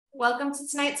Welcome to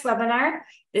tonight's webinar.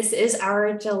 This is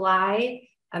our July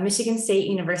Michigan State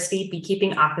University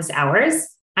Beekeeping Office Hours.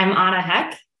 I'm Anna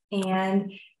Heck,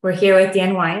 and we're here with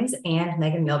Dan Wines and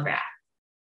Megan Milgrath.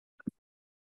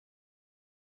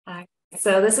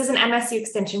 So this is an MSU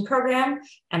Extension program.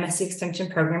 MSU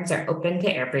Extension programs are open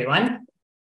to everyone.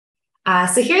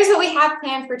 So here's what we have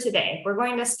planned for today. We're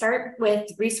going to start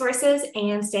with resources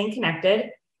and staying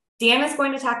connected. Dan is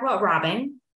going to talk about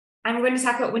robbing. I'm going to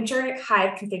talk about winter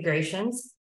hive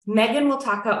configurations. Megan will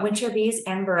talk about winter bees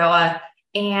and Varroa,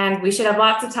 and we should have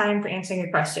lots of time for answering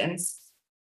your questions.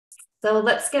 So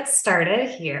let's get started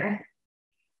here.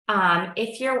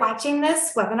 If you're watching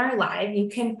this webinar live, you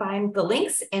can find the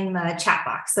links in the chat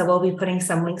box. So we'll be putting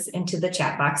some links into the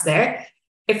chat box there.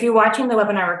 If you're watching the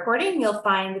webinar recording, you'll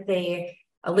find the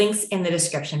links in the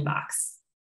description box.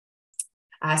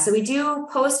 So we do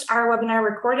post our webinar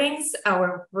recordings.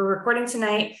 We're recording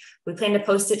tonight. We plan to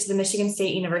post it to the Michigan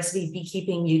State University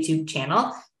Beekeeping YouTube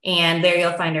channel. And there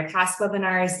you'll find our past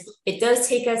webinars. It does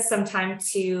take us some time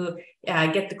to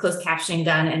get the closed captioning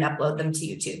done and upload them to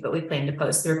YouTube, but we plan to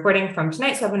post the recording from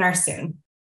tonight's webinar soon.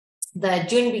 The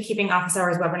June Beekeeping Office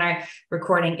Hours webinar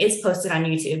recording is posted on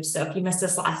YouTube. So if you missed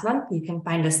us last month, you can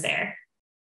find us there.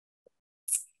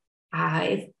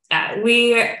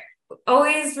 We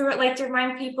always like to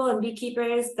remind people and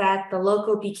beekeepers that the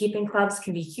local beekeeping clubs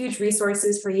can be huge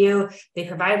resources for you. They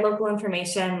provide local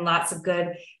information, lots of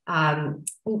good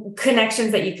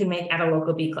connections that you can make at a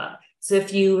local bee club. So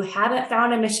if you haven't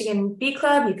found a Michigan Bee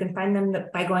Club, you can find them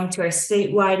by going to our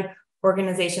statewide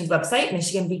organization's website,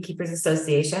 Michigan Beekeepers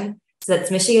Association. So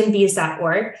that's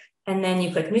michiganbees.org. And then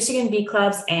you click Michigan Bee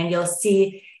Clubs and you'll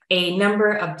see a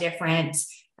number of different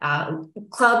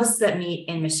clubs that meet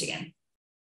in Michigan.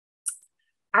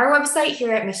 Our website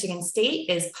here at Michigan State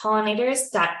is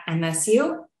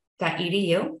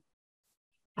pollinators.msu.edu.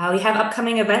 We have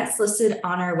upcoming events listed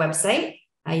on our website.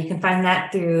 You can find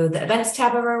that through the events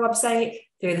tab of our website,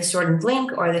 through the shortened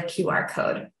link or the QR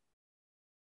code.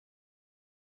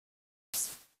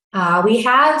 We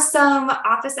have some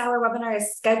office hour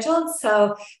webinars scheduled.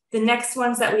 So the next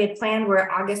ones that we had planned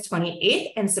were August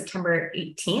 28th and September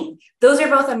 18th. Those are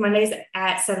both on Mondays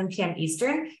at 7 p.m.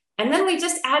 Eastern. And then we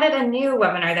just added a new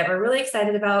webinar that we're really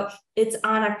excited about. It's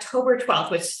on October 12th,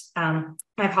 which, my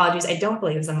apologies, I don't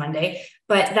believe is on Monday,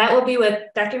 but that will be with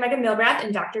Dr. Megan Milgrath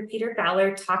and Dr. Peter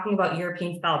Fowler talking about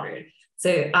European foulbrood.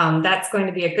 So that's going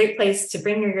to be a great place to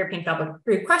bring your European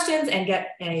foulbrood questions and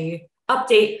get an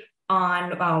update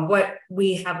on what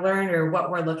we have learned or what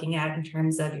we're looking at in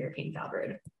terms of European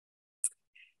foulbrood.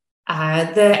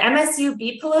 The MSU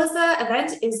Bee Palooza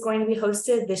event is going to be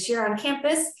hosted this year on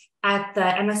campus at the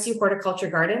MSU Horticulture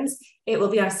Gardens. It will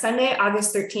be on Sunday,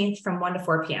 August 13th from 1 to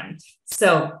 4 p.m.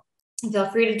 So feel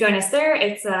free to join us there.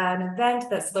 It's an event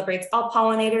that celebrates all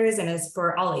pollinators and is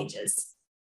for all ages.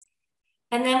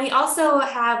 And then we also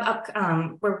have,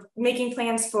 we're making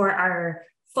plans for our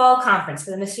fall conference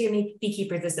for the Michigan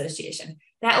Beekeepers Association.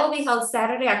 That will be held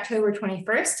Saturday, October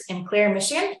 21st in Clare,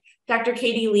 Michigan. Dr.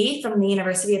 Katie Lee from the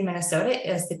University of Minnesota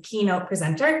is the keynote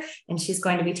presenter, and she's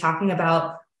going to be talking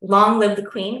about long live the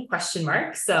queen, ?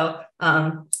 So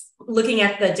looking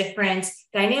at the different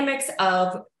dynamics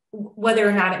of whether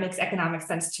or not it makes economic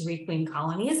sense to requeen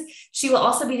colonies. She will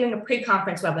also be doing a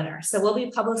pre-conference webinar. So we'll be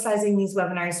publicizing these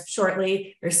webinars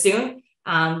shortly or soon,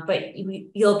 but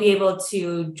you'll be able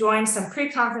to join some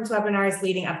pre-conference webinars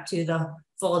leading up to the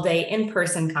full day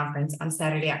in-person conference on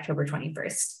Saturday, October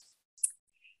 21st.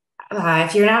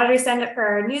 If you're not already signed up for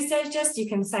our news digest, you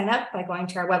can sign up by going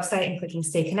to our website and clicking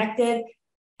Stay Connected,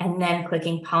 and then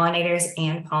clicking pollinators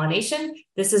and pollination.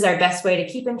 This is our best way to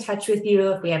keep in touch with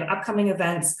you if we have upcoming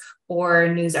events or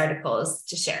news articles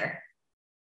to share.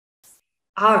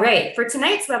 All right, for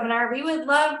tonight's webinar, we would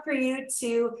love for you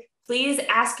to please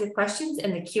ask your questions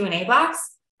in the Q&A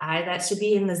box. That should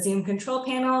be in the Zoom control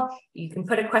panel. You can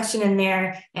put a question in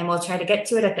there and we'll try to get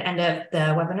to it at the end of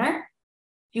the webinar.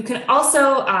 You can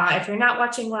also, if you're not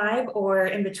watching live or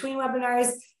in between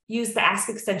webinars, use the Ask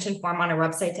Extension form on our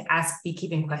website to ask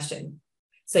beekeeping question.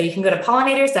 So you can go to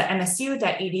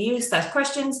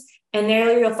pollinators.msu.edu/questions, and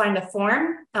there you'll find a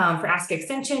form for Ask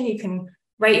Extension. You can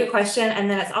write your question, and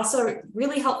then it's also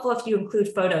really helpful if you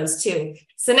include photos too.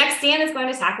 So next, Dan is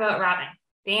going to talk about robbing.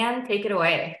 Dan, take it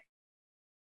away.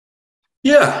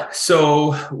 Yeah,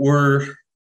 so we're,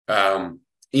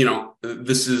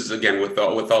 this is again with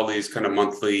all these kind of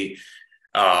monthly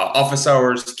office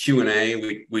hours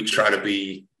Q&A. We try to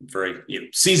be very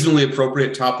seasonally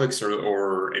appropriate topics,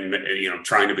 or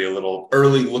trying to be a little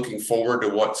early, looking forward to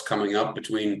what's coming up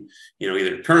between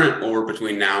either current or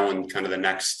between now and kind of the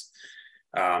next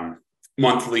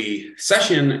monthly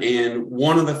session. And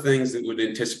one of the things that would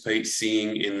anticipate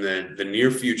seeing in the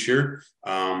near future,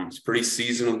 it's pretty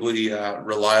seasonably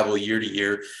reliable year to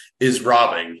year, is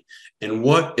robbing. And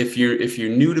what if you're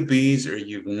new to bees or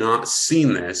you've not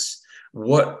seen this,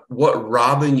 what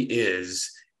robbing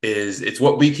is it's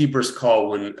what beekeepers call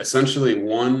when essentially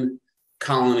one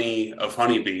colony of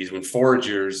honeybees, when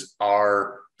foragers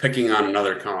are picking on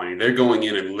another colony, they're going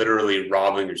in and literally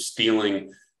robbing or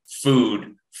stealing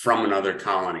food from another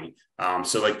colony.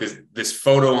 So like this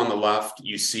photo on the left,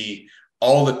 you see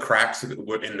all the cracks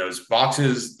in those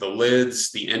boxes, the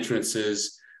lids, the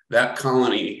entrances. That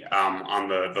colony on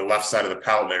the left side of the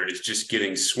pallet there is just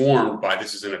getting swarmed by,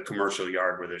 this is in a commercial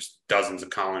yard where there's dozens of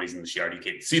colonies in this yard. You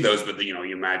can't see those, but you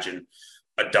imagine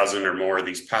a dozen or more of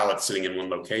these pallets sitting in one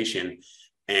location.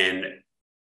 And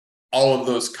all of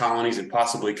those colonies, and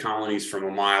possibly colonies from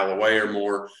a mile away or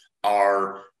more,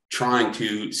 are trying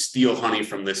to steal honey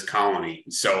from this colony.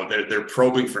 So they're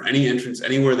probing for any entrance,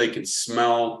 anywhere they can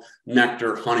smell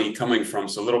nectar, honey coming from.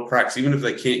 So little cracks, even if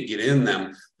they can't get in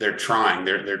them, they're trying.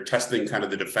 They're testing kind of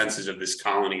the defenses of this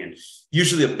colony. And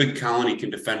usually a big colony can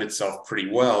defend itself pretty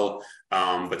well,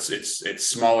 but it's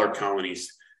smaller colonies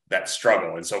that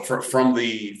struggle. And so from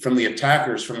the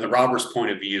attackers, from the robbers'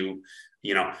 point of view,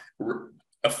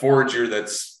 a forager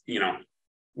that's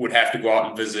would have to go out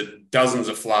and visit dozens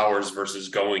of flowers versus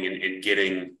going and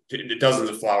getting dozens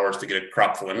of flowers to get a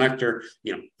crop full of nectar.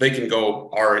 They can go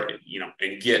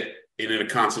and get it in a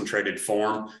concentrated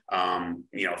form.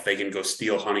 If they can go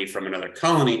steal honey from another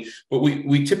colony. But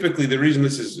we typically, the reason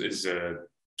this is a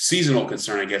seasonal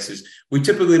concern, I guess, is we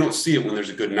typically don't see it when there's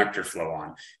a good nectar flow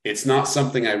on. It's not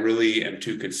something I really am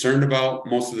too concerned about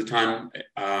most of the time.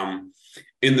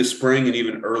 In the spring and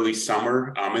even early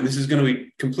summer. And this is going to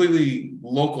be completely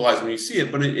localized when you see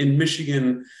it, but in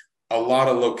Michigan, a lot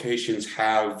of locations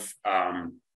have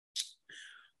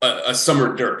a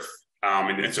summer dearth.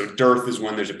 And so dearth is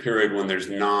when there's a period when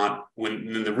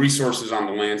when the resources on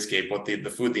the landscape, what the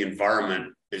food, the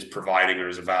environment is providing or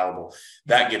is available,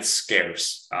 that gets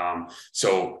scarce.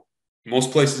 So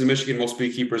most places in Michigan, most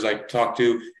beekeepers I talk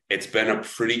to, it's been a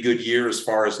pretty good year as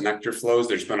far as nectar flows.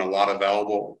 There's been a lot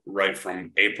available right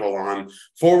from April on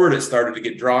forward. It started to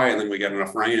get dry and then we got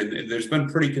enough rain, and there's been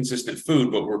pretty consistent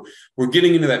food, but we're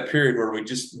getting into that period where we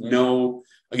just know,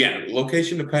 again,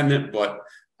 location dependent, but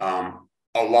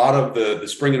a lot of the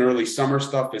spring and early summer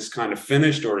stuff is kind of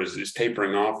finished or is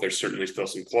tapering off. There's certainly still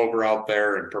some clover out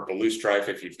there and purple loosestrife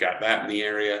if you've got that in the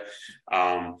area.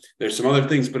 There's some other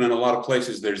things, but in a lot of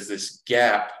places, there's this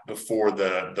gap before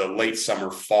the late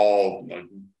summer, fall,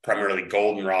 primarily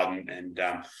goldenrod and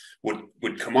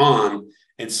would come on.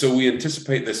 And so we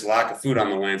anticipate this lack of food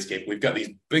on the landscape. We've got these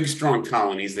big, strong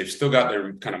colonies. They've still got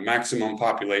their kind of maximum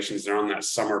populations. They're on that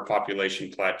summer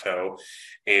population plateau,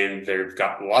 and they've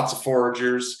got lots of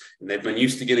foragers, and they've been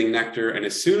used to getting nectar. And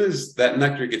as soon as that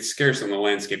nectar gets scarce on the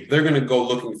landscape, they're going to go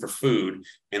looking for food.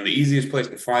 And the easiest place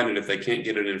to find it, if they can't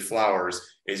get it in flowers,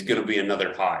 is going to be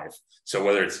another hive. So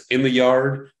whether it's in the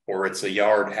yard or it's a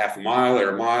yard half a mile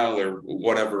or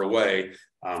whatever away.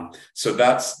 So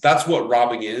that's what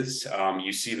robbing is.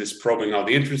 You see this probing all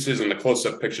the entrances, and the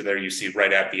close-up picture there, you see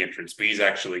right at the entrance, bees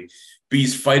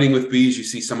fighting with bees. You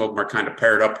see some of them are kind of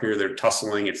paired up here. They're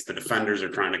tussling. It's the defenders are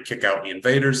trying to kick out the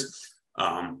invaders.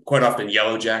 Quite often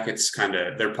yellow jackets,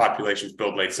 their populations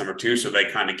build late summer too, so they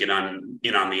kind of get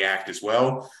in on the act as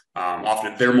well.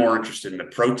 Often they're more interested in the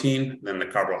protein than the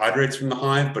carbohydrates from the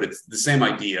hive, but it's the same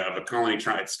idea of a colony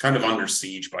it's kind of under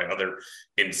siege by other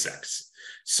insects.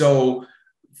 So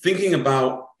thinking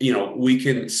about, we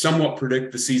can somewhat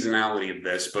predict the seasonality of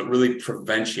this, but really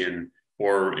prevention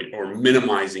or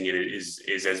minimizing it is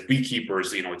as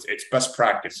beekeepers, it's best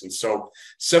practice. And so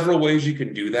several ways you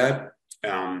can do that.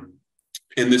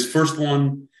 And this first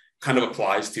one kind of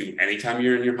applies to any time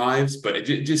you're in your hives, but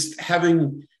just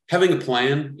having a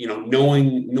plan,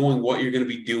 knowing what you're going to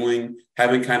be doing,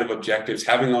 having kind of objectives,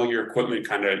 having all your equipment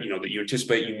kind of, that you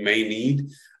anticipate you may need,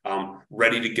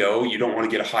 ready to go. You don't want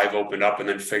to get a hive opened up and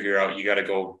then figure out you got to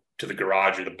go to the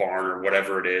garage or the barn or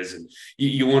whatever it is. And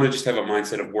you want to just have a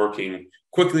mindset of working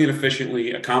quickly and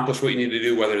efficiently, accomplish what you need to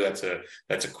do, whether that's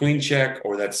a queen check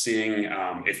or that's seeing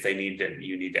if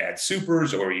you need to add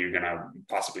supers or you're going to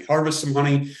possibly harvest some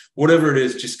honey, whatever it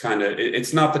is. Just kind of,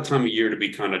 it's not the time of year to be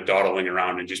kind of dawdling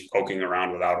around and just poking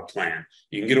around without a plan.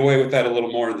 You can get away with that a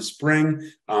little more in the spring,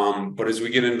 but as we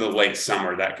get into the late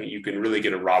summer, you can really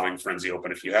get a robbing frenzy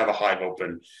open if you have a hive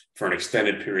open for an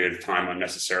extended period of time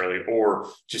unnecessarily, or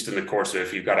just in the course of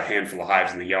if you've got a handful of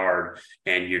hives in the yard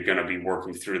and you're going to be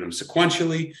working through them sequentially.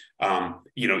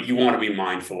 You want to be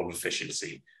mindful of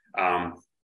efficiency.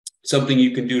 Something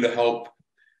you can do to help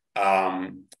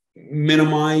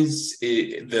minimize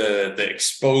the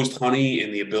exposed honey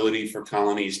and the ability for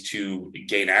colonies to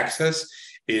gain access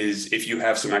is if you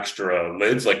have some extra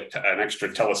lids, like an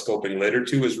extra telescoping lid or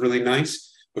two is really nice.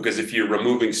 Because if you're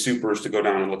removing supers to go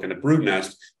down and look in the brood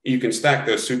nest, you can stack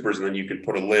those supers and then you can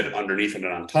put a lid underneath it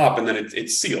and on top, and then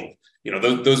it's sealed. You know,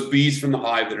 those bees from the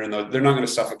hive that are in they're not going to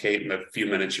suffocate in the few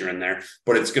minutes you're in there,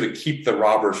 but it's going to keep the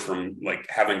robbers from like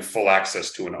having full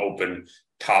access to an open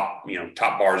top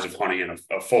bars of honey in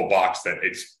a full box that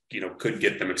it's, could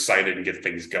get them excited and get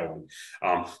things going.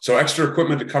 So extra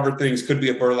equipment to cover things could be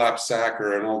a burlap sack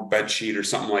or an old bed sheet or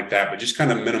something like that, but just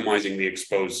kind of minimizing the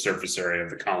exposed surface area of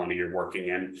the colony you're working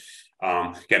in.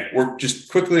 Again, work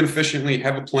just quickly and efficiently,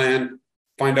 have a plan,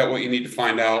 find out what you need to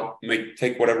find out,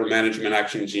 take whatever management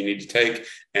actions you need to take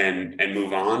and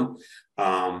move on.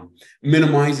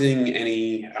 Minimizing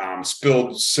any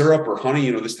spilled syrup or honey.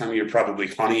 This time of year, probably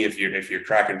honey. If you're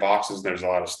cracking boxes, there's a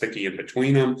lot of sticky in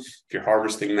between them. If you're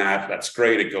harvesting that's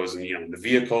great. It goes in the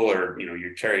vehicle, or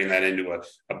you're carrying that into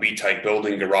a bee-type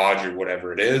building, garage, or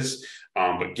whatever it is.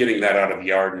 But getting that out of the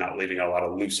yard, not leaving a lot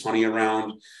of loose honey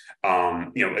around.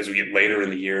 As we get later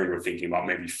in the year and we're thinking about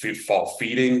maybe fall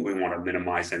feeding, we want to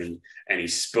minimize any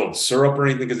spilled syrup or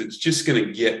anything, because it's just going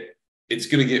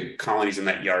to get colonies in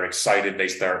that yard excited. They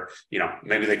start,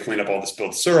 maybe they clean up all the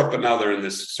spilled syrup, but now they're in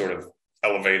this sort of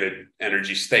elevated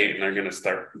energy state, and they're going to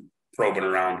start probing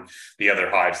around the other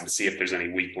hives and see if there's any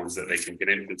weak ones that they can get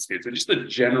into. So just a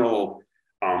general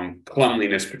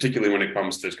cleanliness, particularly when it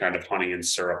comes to kind of honey and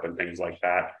syrup and things like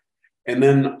that. And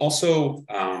then also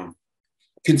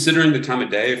considering the time of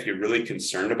day, if you're really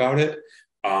concerned about it,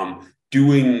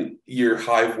 doing your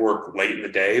hive work late in the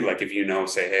day, like if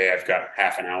say, hey, I've got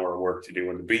half an hour of work to do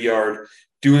in the bee yard,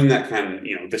 doing that kind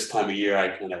of, this time of year, I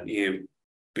kind of,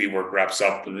 bee work wraps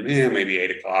up maybe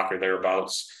 8 o'clock or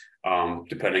thereabouts,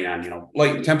 depending on,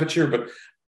 light and temperature. But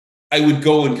I would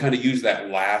go and kind of use that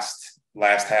last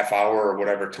half hour or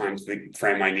whatever time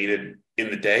frame I needed in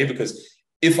the day, because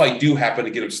if I do happen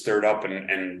to get them stirred up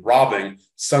and robbing,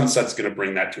 sunset's going to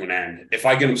bring that to an end. If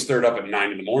I get them stirred up at 9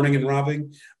 a.m. and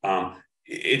robbing,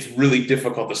 it's really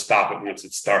difficult to stop it once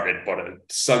it's started. But a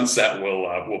sunset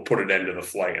will put an end to the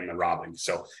flight and the robbing.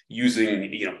 So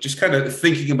using, just kind of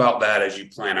thinking about that as you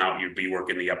plan out your bee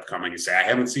work in the upcoming, and say, I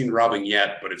haven't seen robbing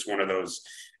yet, but it's one of those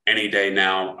any day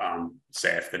now.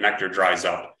 Say if the nectar dries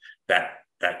up,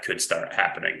 that could start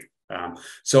happening.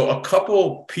 So a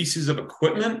couple pieces of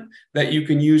equipment that you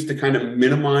can use to kind of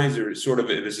minimize, or sort of,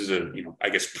 this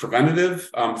is preventative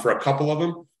for a couple of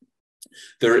them.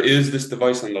 There is this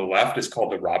device on the left. It's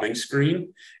called the robbing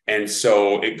screen. And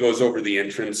so it goes over the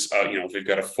entrance. We've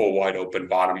got a full wide open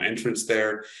bottom entrance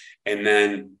there. And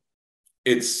then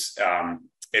it's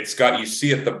got, you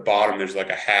see at the bottom, there's like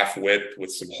a half width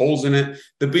with some holes in it.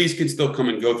 The bees can still come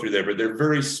and go through there, but they're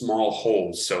very small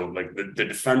holes. So like the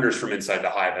defenders from inside the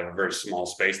hive have a very small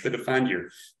space to defend.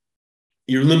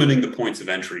 You're limiting the points of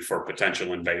entry for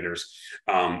potential invaders.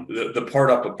 The part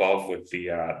up above with the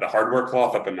hardware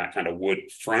cloth up in that kind of wood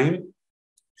frame,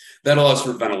 that allows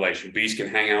for ventilation. Bees can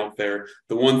hang out there.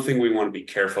 The one thing we want to be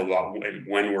careful about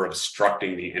when we're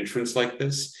obstructing the entrance like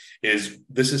this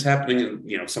is happening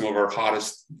in some of our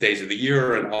hottest days of the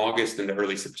year in August into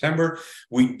early September.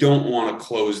 We don't want to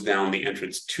close down the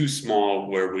entrance too small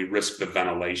where we risk the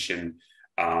ventilation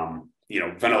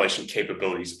ventilation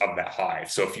capabilities of that hive.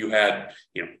 So if you had,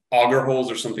 auger holes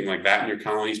or something like that in your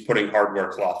colonies, putting hardware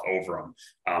cloth over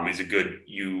them is a good,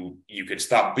 you could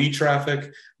stop bee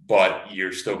traffic, but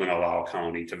you're still going to allow a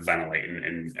colony to ventilate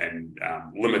and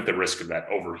limit the risk of that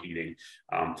overheating.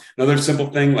 Another simple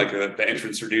thing, like the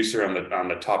entrance reducer on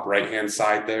the top right-hand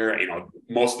side there,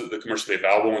 most of the commercially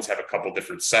available ones have a couple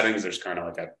different settings. There's kind of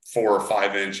like a 4 or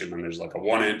 5 inch, and then there's like a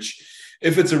 1 inch.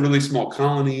 If it's a really small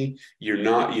colony, you're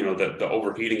not, the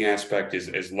overheating aspect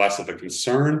is less of a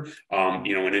concern. An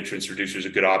entrance reducer is a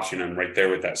good option. And right there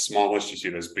with that smallest, you see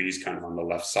those bees kind of on the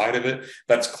left side of it.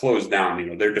 That's closed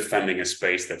down. They're defending a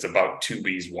space that's about 2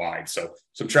 bees wide. So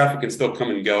some traffic can still come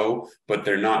and go, but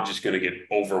they're not just going to get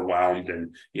overwhelmed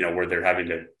and, where they're having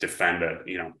to defend a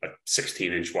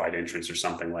 16-inch wide entrance or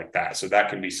something like that. So that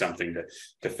can be something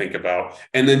to think about.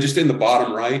 And then just in the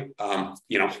bottom right,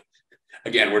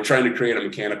 again, we're trying to create a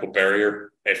mechanical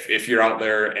barrier. If you're out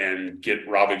there and get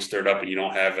robbing stirred up and you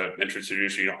don't have an entrance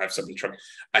reducer, you don't have something,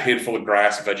 a handful of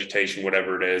grass, vegetation,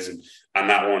 whatever it is. And on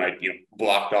that one, I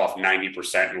blocked off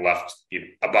 90% and left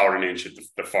about an inch at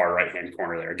the far right-hand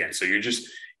corner there again. So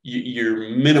you're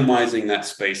minimizing that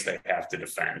space they have to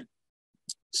defend.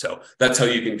 So that's how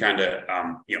you can kind of,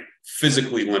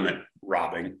 physically limit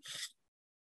robbing.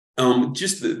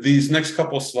 These next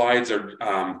couple of slides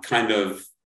are kind of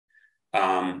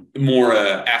more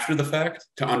after the fact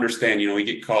to understand. We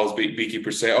get calls,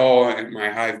 beekeepers say, oh, my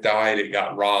hive died, it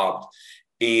got robbed.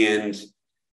 And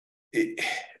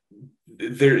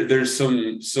there's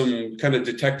some kind of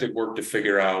detective work to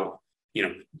figure out,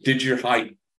 did your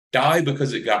hive die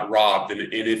because it got robbed? And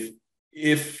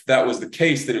if that was the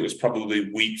case, then it was probably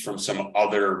weak from some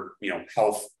other,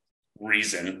 health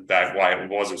reason that why it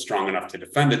wasn't strong enough to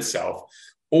defend itself.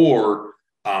 Or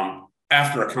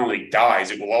after a colony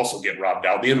dies, it will also get robbed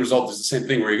out. The end result is the same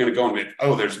thing, where you're going to go and be,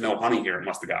 oh, there's no honey here, it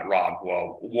must have got robbed.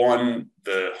 Well, one,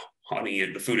 the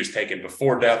honey, the food is taken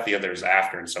before death, the other is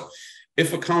after. And so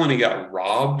if a colony got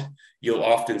robbed, you'll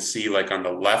often see, like on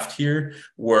the left here,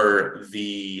 where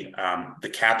the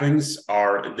cappings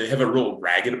they have a real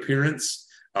ragged appearance.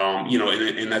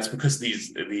 And that's because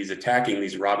these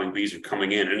robbing bees are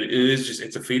coming in, and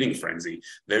it's a feeding frenzy.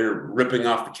 They're ripping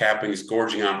off the cappings,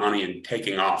 gorging on honey, and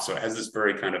taking off. So it has this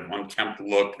very kind of unkempt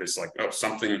look. It's like, oh,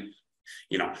 something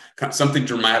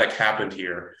dramatic happened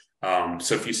here.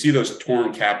 So if you see those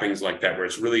torn cappings like that, where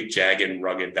it's really jagged and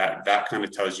rugged, that kind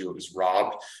of tells you it was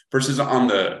robbed. Versus on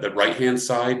the right-hand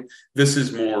side, this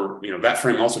is more, that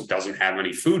frame also doesn't have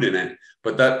any food in it,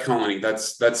 but that colony,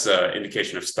 that's an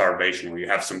indication of starvation, where you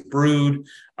have some brood,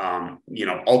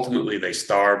 ultimately they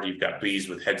starved. You've got bees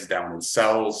with heads down in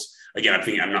cells. Again,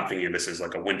 I'm not thinking of this as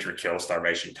like a winter kill,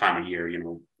 starvation time of year.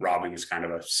 Robbing is kind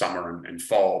of a summer and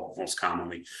fall most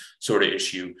commonly sort of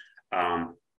issue.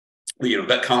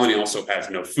 That colony also has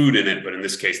no food in it, but in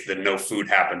this case, the no food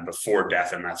happened before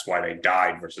death, and that's why they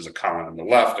died, versus a colony on the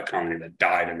left, a colony that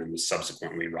died and then was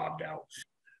subsequently robbed out.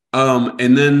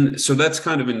 And then, so that's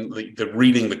kind of in the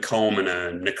reading the comb in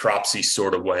a necropsy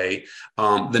sort of way.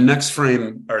 The next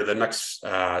frame, or the next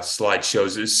slide,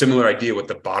 shows a similar idea with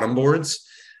the bottom boards.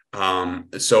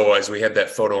 So as we had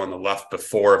that photo on the left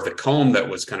before of the comb that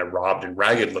was kind of robbed and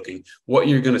ragged looking, what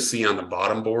you're going to see on the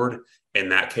bottom board in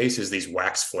that case is these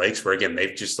wax flakes, where again,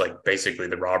 they've just basically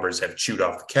the robbers have chewed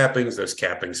off the cappings. Those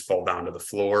cappings fall down to the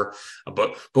floor.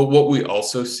 But what we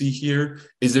also see here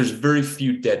is there's very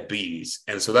few dead bees.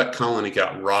 And so that colony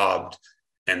got robbed,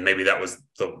 and maybe that was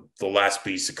the last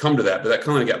bee succumbed to that, but that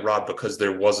colony got robbed because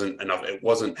there wasn't enough, it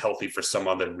wasn't healthy for some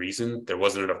other reason. There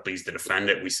wasn't enough bees to defend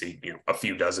it. We see, a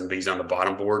few dozen bees on the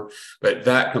bottom board, but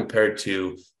that compared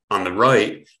to on the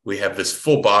right, we have this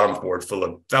full bottom board full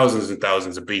of thousands and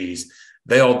thousands of bees.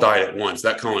 They all died at once.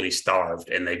 That colony starved,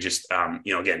 and they just,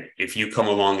 again, if you come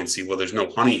along and see, well, there's no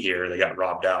honey here, they got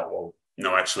robbed out. Well,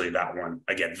 no, actually that one,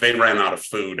 again, they ran out of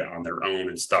food on their own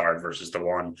and starved, versus the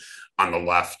one on the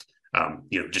left,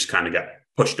 just kind of got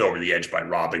pushed over the edge by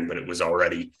robbing, but it was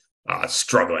already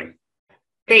struggling.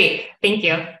 Great, thank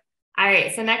you. All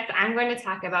right, so next I'm going to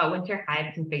talk about winter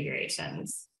hive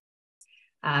configurations.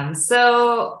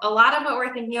 So a lot of what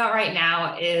we're thinking about right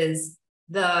now is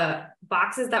the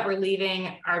boxes that we're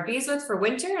leaving our bees with for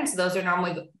winter. And so those are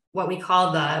normally what we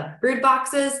call the brood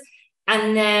boxes.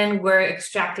 And then we're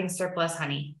extracting surplus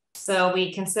honey. So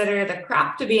we consider the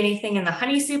crop to be anything in the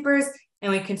honey supers,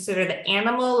 and we consider the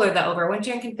animal or the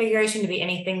overwintering configuration to be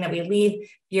anything that we leave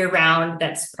year round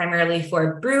that's primarily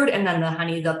for brood, and then the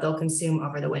honey that they'll consume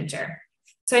over the winter.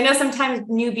 So I know sometimes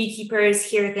new beekeepers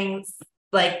hear things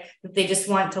like they just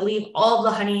want to leave all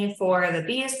the honey for the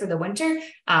bees for the winter.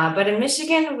 But in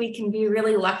Michigan, we can be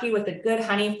really lucky with a good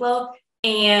honey flow.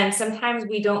 And sometimes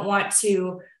we don't want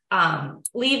to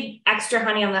leave extra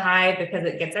honey on the hive because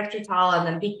it gets extra tall, and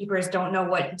then beekeepers don't know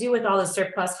what to do with all the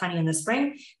surplus honey in the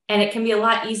spring. And it can be a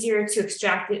lot easier to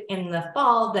extract it in the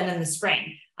fall than in the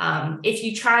spring. If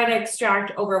you try to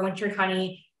extract overwintered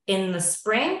honey in the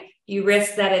spring, you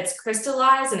risk that it's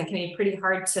crystallized, and it can be pretty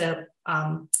hard to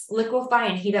liquefy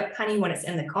and heat up honey when it's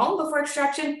in the comb before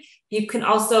extraction. You can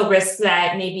also risk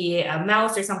that maybe a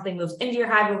mouse or something moves into your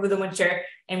hive over the winter,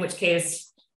 in which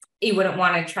case you wouldn't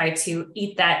want to try to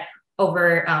eat that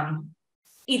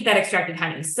extracted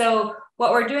honey. So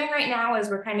what we're doing right now is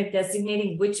we're kind of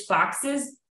designating which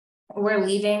boxes we're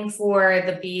leaving for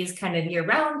the bees kind of year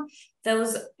round.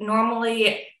 Those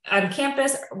normally on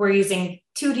campus, we're using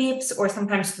 2 deeps or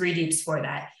sometimes 3 deeps for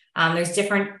that. There's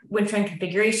different wintering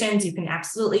configurations. You can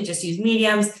absolutely just use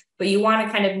mediums, but you want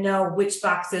to kind of know which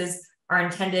boxes are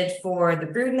intended for the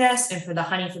brood nest and for the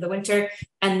honey for the winter,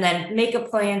 and then make a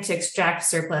plan to extract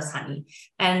surplus honey.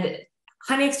 And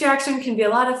honey extraction can be a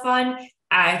lot of fun.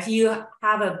 If you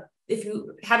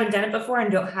haven't done it before and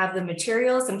don't have the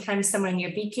materials, sometimes someone in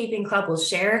your beekeeping club will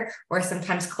share, or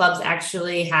sometimes clubs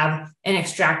actually have an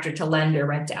extractor to lend or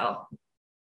rent out.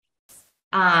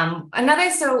 Another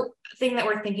thing that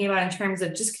we're thinking about in terms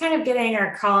of just kind of getting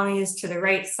our colonies to the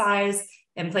right size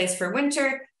and place for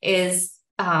winter is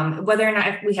whether or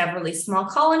not we have really small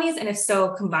colonies, and if so,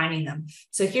 combining them.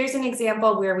 So here's an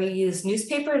example where we use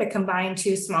newspaper to combine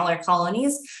two smaller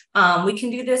colonies. We can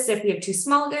do this if we have two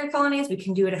smaller colonies. We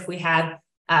can do it if we have,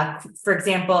 for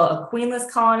example, a queenless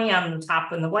colony on the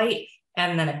top in the white,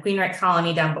 and then a queen-right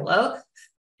colony down below.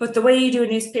 But the way you do a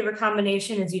newspaper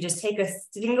combination is you just take a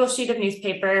single sheet of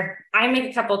newspaper. I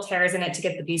make a couple tears in it to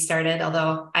get the bees started,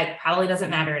 although it probably doesn't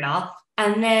matter at all.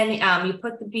 And then you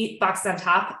put the bee box on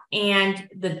top, and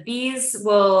the bees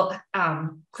will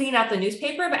clean out the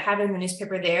newspaper, but having the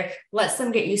newspaper there lets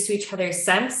them get used to each other's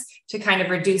scents to kind of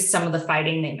reduce some of the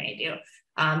fighting they may do.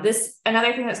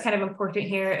 Another thing that's kind of important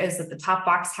here is that the top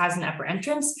box has an upper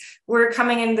entrance. We're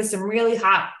coming into some really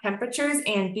hot temperatures,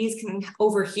 and bees can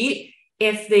overheat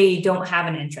if they don't have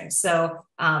an entrance. So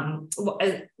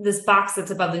this box that's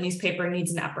above the newspaper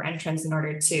needs an upper entrance in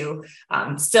order to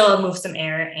still move some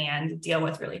air and deal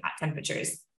with really hot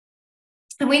temperatures.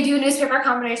 And we do newspaper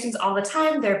combinations all the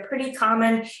time. They're pretty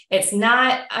common. It's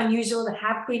not unusual to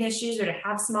have queen issues or to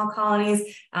have small colonies,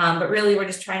 but really we're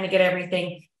just trying to get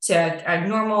everything to a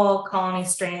normal colony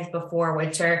strength before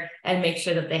winter and make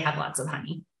sure that they have lots of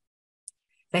honey.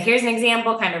 So here's an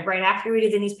example kind of right after we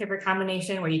did the newspaper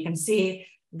combination where you can see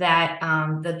that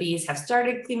the bees have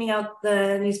started cleaning out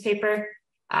the newspaper.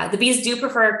 The bees do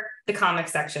prefer the comic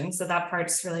section, so that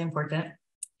part's really important.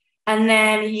 And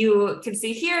then you can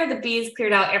see here the bees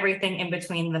cleared out everything in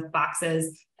between the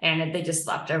boxes, and they just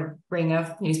left a ring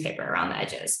of newspaper around the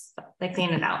edges. So they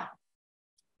cleaned it out.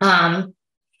 And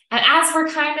as we're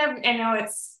kind of,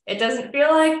 it doesn't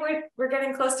feel like we're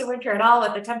getting close to winter at all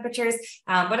with the temperatures,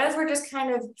 but as we're just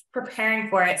kind of preparing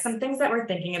for it, some things that we're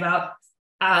thinking about,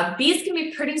 bees can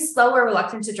be pretty slow or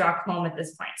reluctant to draw comb at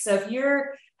this point. So if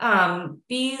your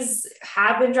bees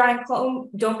have been drawing comb,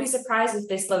 don't be surprised if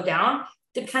they slow down.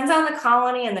 Depends on the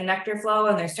colony and the nectar flow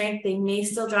and their strength. They may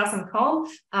still draw some comb,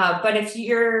 but if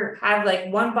you have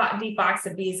like one deep box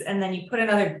of bees and then you put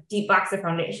another deep box of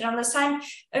foundation on this time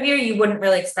of year, you wouldn't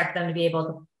really expect them to be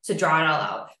able to draw it all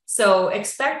out. So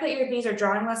expect that your bees are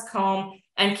drawing less comb,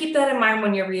 and keep that in mind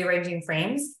when you're rearranging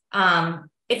frames.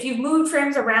 If you've moved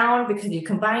frames around because you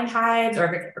combined hives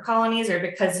or colonies, or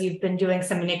because you've been doing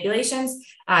some manipulations,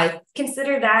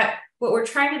 consider that what we're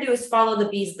trying to do is follow the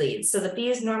bees' lead. So the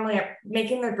bees normally are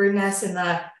making their brood nests in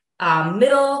the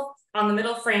middle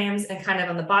frames and kind of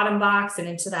on the bottom box and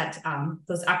into that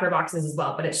those upper boxes as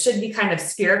well. But it should be kind of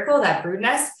spherical, that brood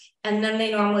nest. And then they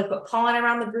normally put pollen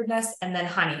around the brood nest and then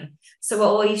honey. So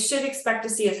what we should expect to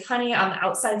see is honey on the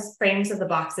outside frames of the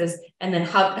boxes, and then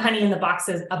honey in the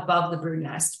boxes above the brood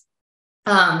nest.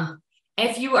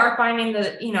 If you are finding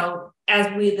that, as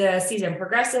the season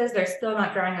progresses, they're still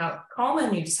not drawing out comb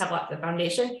and you just have lots of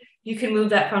foundation, you can move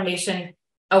that foundation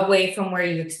away from where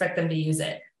you expect them to use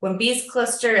it. When bees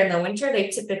cluster in the winter, they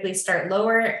typically start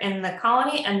lower in the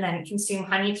colony and then consume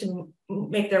honey to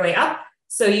make their way up.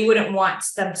 So you wouldn't want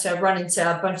them to run into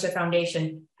a bunch of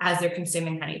foundation as they're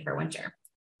consuming honey for winter.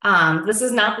 This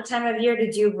is not the time of year to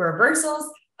do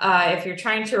reversals. If you're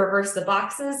trying to reverse the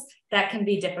boxes, that can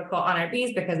be difficult on our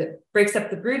bees because it breaks up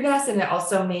the brood nest, and it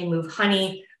also may move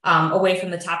honey away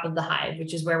from the top of the hive,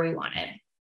 which is where we want it.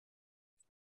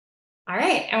 All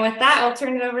right, and with that, I'll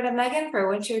turn it over to Megan for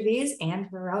winter bees and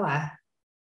Varroa.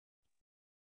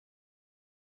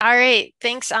 All right,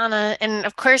 thanks, Anna. And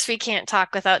of course, we can't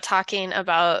talk without talking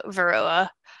about Varroa.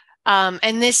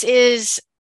 And this is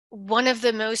one of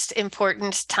the most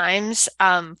important times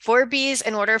for bees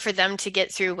in order for them to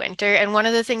get through winter. And one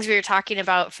of the things we were talking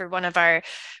about for one of our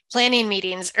planning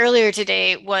meetings earlier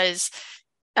today was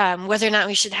whether or not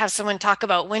we should have someone talk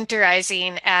about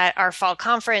winterizing at our fall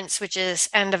conference, which is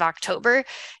end of October.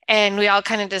 And we all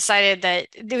kind of decided that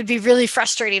it would be really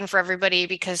frustrating for everybody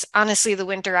because honestly, the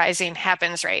winterizing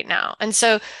happens right now. And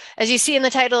so as you see in the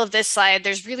title of this slide,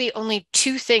 there's really only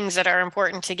two things that are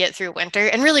important to get through winter,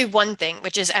 and really one thing,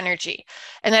 which is energy.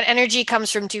 And that energy comes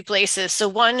from two places. So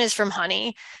one is from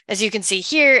honey, as you can see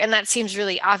here, and that seems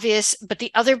really obvious, but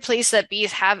the other place that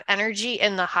bees have energy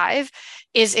in the hive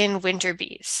is in winter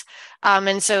bees.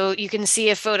 And so you can see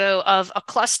a photo of a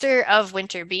cluster of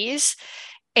winter bees.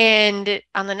 And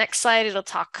on the next slide, it'll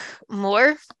talk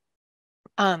more.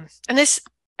 And this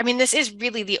is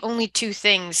really the only two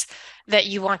things that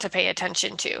you want to pay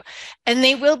attention to. And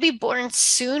they will be born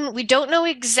soon. We don't know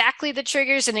exactly the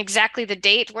triggers and exactly the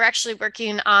date. We're actually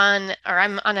working on, or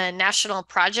I'm on a national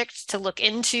project to look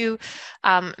into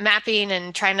mapping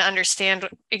and trying to understand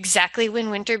exactly when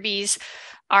winter bees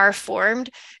are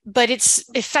formed, but it's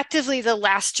effectively the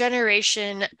last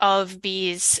generation of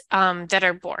bees that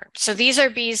are born. So these are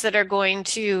bees that are going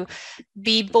to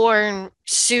be born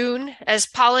soon as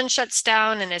pollen shuts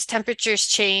down and as temperatures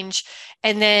change.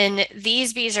 And then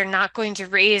these bees are not going to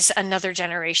raise another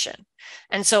generation.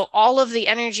 And so all of the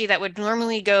energy that would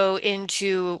normally go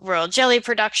into royal jelly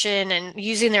production and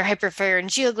using their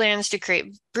hyperpharyngeal glands to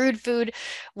create brood food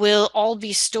will all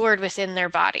be stored within their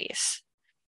bodies.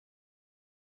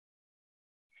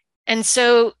 And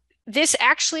so this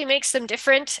actually makes them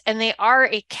different, and they are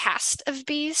a caste of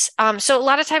bees. So a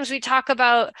lot of times we talk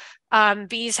about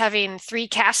bees having 3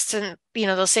 castes, and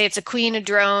they'll say it's a queen, a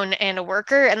drone, and a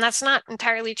worker, and that's not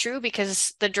entirely true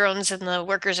because the drones and the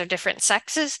workers are different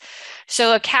sexes.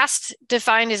 So a caste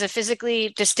defined as a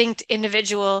physically distinct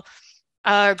individual,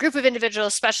 a group of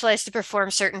individuals specialized to perform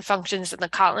certain functions in the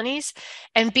colonies.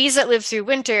 And bees that live through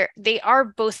winter, they are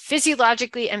both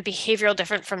physiologically and behavioral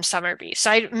different from summer bees.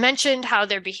 So I mentioned how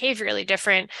they're behaviorally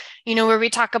different, where we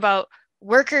talk about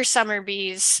worker summer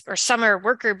bees or summer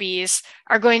worker bees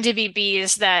are going to be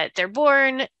bees that they're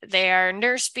born, they are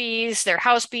nurse bees, they're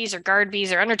house bees or guard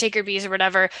bees or undertaker bees or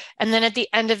whatever. And then at the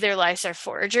end of their lives, they're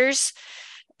foragers.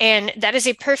 And that is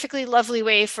a perfectly lovely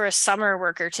way for a summer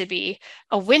worker to be.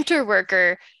 A winter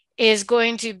worker is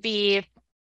going to be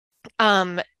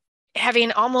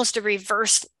having almost a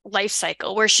reverse life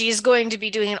cycle where she's going to be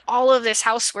doing all of this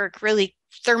housework, really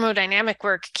thermodynamic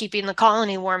work, keeping the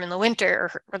colony warm in the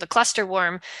winter or the cluster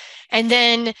warm. And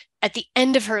then at the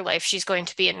end of her life, she's going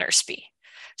to be a nurse bee.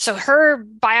 So her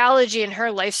biology and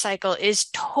her life cycle is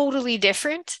totally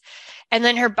different. And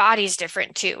then her body's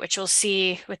different too, which we'll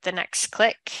see with the next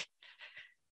click.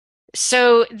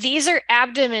 So these are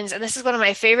abdomens, and this is one of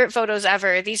my favorite photos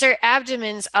ever. These are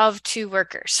abdomens of 2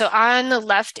 workers. So on the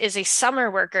left is a summer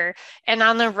worker, and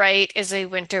on the right is a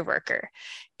winter worker.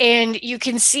 And you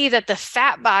can see that the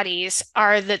fat bodies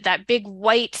are that big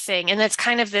white thing, and that's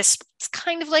kind of it's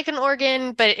kind of like an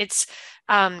organ, but it's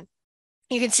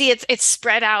you can see it's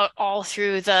spread out all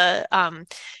through the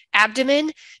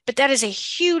abdomen, but that is a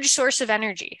huge source of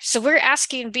energy. So we're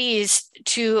asking bees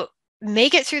to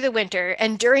make it through the winter,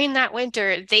 and during that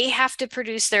winter, they have to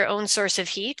produce their own source of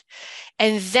heat.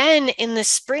 And then in the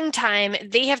springtime,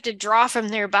 they have to draw from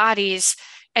their bodies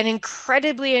an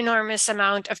incredibly enormous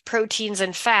amount of proteins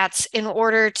and fats in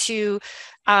order to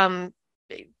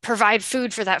provide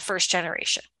food for that first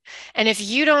generation. And if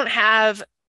you don't have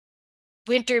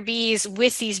winter bees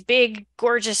with these big,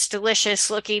 gorgeous, delicious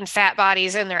looking fat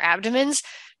bodies in their abdomens,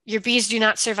 your bees do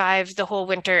not survive the whole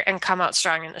winter and come out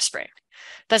strong in the spring.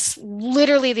 That's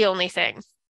literally the only thing.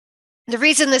 The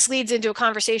reason this leads into a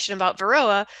conversation about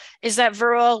Varroa is that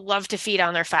Varroa love to feed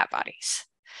on their fat bodies.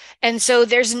 And so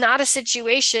there's not a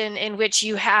situation in which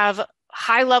you have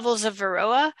high levels of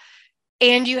Varroa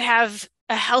and you have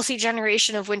a healthy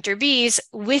generation of winter bees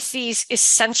with these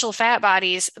essential fat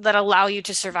bodies that allow you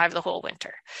to survive the whole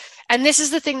winter. And this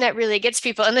is the thing that really gets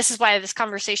people, and this is why this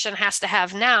conversation has to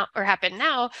happen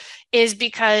now, is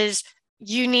because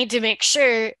you need to make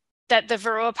sure that the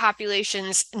Varroa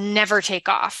populations never take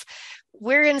off.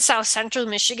 We're in South Central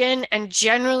Michigan, and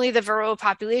generally the Varroa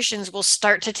populations will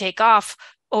start to take off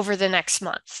over the next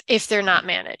month if they're not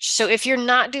managed. So if you're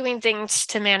not doing things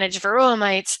to manage Varroa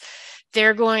mites,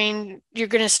 you're going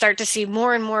to start to see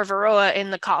more and more Varroa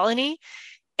in the colony.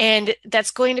 And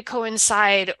that's going to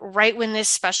coincide right when this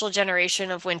special generation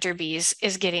of winter bees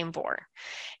is getting born.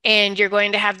 And you're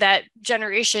going to have that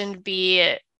generation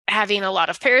be having a lot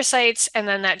of parasites, and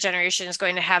then that generation is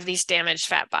going to have these damaged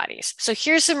fat bodies. So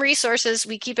here's some resources.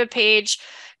 We keep a page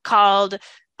called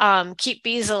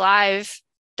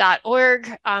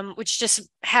keepbeesalive.org, which just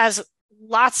has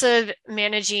lots of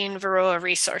managing Varroa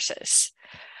resources.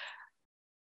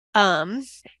 And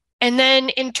then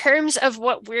in terms of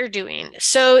what we're doing,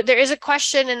 so there is a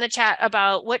question in the chat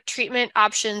about what treatment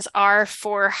options are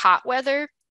for hot weather.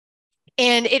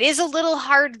 And it is a little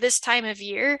hard this time of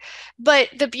year, but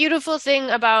the beautiful thing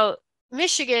about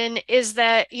Michigan is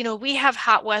that, we have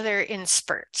hot weather in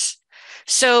spurts.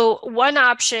 So one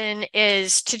option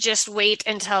is to just wait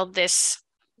until this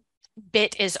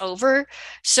bit is over.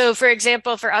 So for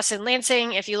example, for us in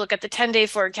Lansing, if you look at the 10-day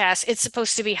forecast, it's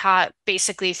supposed to be hot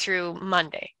basically through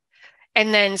Monday.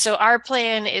 And then, so our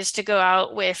plan is to go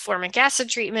out with formic acid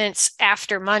treatments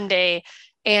after Monday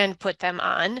and put them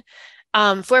on.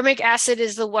 Formic acid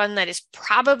is the one that is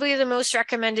probably the most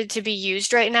recommended to be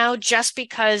used right now, just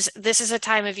because this is a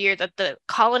time of year that the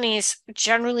colonies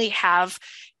generally have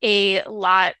a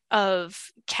lot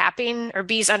of capping or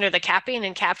bees under the capping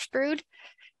and capped brood.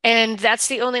 And that's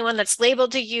the only one that's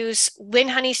labeled to use when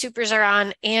honey supers are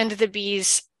on and the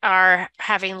bees are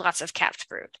having lots of capped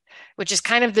brood, which is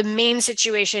kind of the main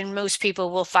situation most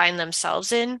people will find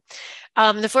themselves in.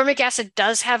 The formic acid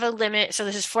does have a limit, so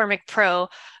this is Formic Pro,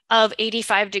 of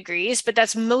 85 degrees, but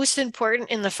that's most important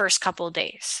in the first couple of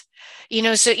days.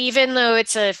 So even though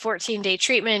it's a 14-day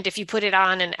treatment, if you put it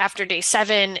on and after day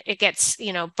 7, it gets,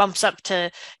 bumps up to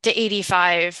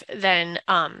 85, then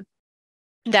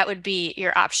that would be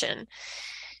your option.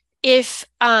 If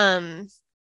I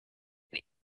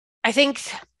think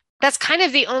that's kind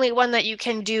of the only one that you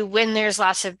can do when there's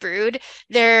lots of brood.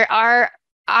 There are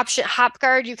Hop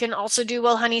Guard you can also do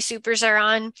while honey supers are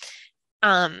on.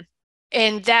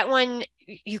 And that one,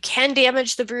 you can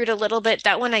damage the brood a little bit.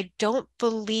 That one I don't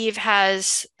believe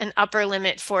has an upper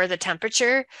limit for the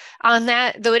temperature on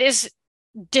that, though it is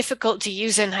difficult to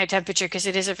use in high temperature because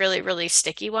it is a really, really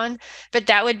sticky one. But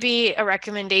that would be a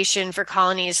recommendation for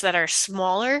colonies that are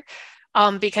smaller,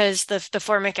 because the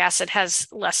formic acid has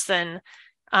less than,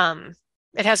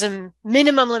 it has a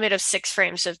minimum limit of 6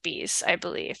 frames of bees, I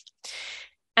believe.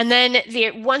 And then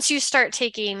once you start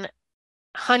taking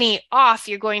honey off,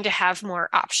 you're going to have more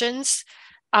options.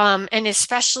 And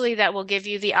especially that will give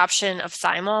you the option of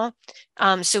thymol.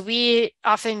 So we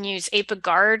often use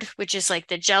ApiGuard, which is like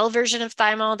the gel version of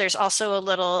thymol. There's also a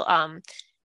little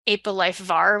ApiLife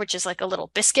Var, which is like a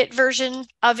little biscuit version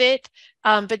of it.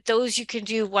 But those you can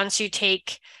do once you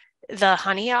take the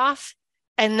honey off.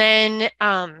 And then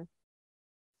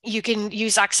you can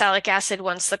use oxalic acid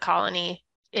once the colony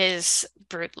is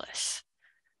broodless.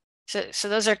 So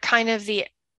those are kind of the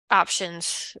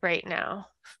options right now.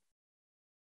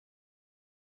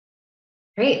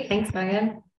 Great, thanks,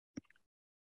 Megan.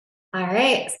 All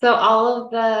right, so all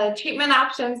of the treatment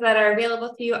options that are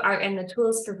available to you are in the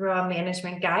Tools for Varroa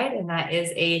Management Guide, and that is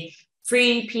a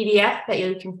free PDF that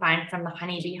you can find from the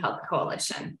Honeybee Health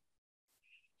Coalition.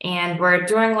 And we're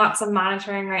doing lots of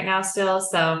monitoring right now still,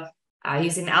 so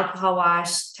using the alcohol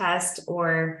wash test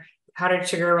or powdered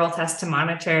sugar roll test to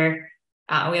monitor.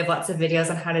 We have lots of videos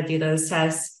on how to do those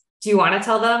tests. Do you want to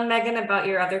tell them, Megan, about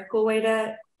your other cool way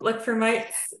to look for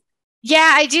mites?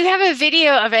 Yeah, I do have a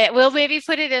video of it. We'll maybe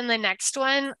put it in the next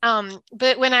one.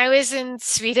 But when I was in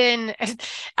Sweden,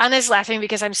 Anna's laughing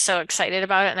because I'm so excited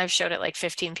about it, and I've showed it like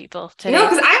 15 people today. No,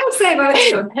 because I'm excited about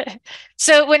it too.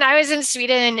 So when I was in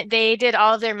Sweden, they did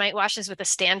all of their mite washes with a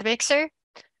stand mixer.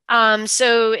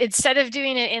 So instead of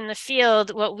doing it in the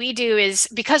field, what we do is,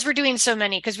 because we're doing so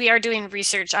many, because we are doing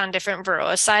research on different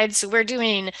Varroa sides, so we're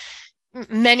doing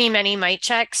many, many mite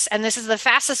checks, and this is the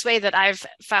fastest way that I've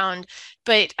found.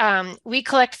 But we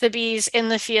collect the bees in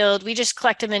the field. We just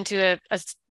collect them into a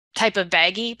type of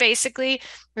baggie, basically.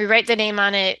 We write the name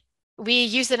on it. We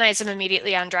euthanize them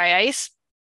immediately on dry ice,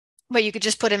 but you could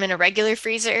just put them in a regular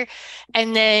freezer.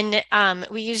 And then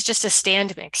we use just a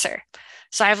stand mixer.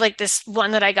 So I have like this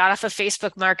one that I got off of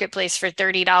Facebook Marketplace for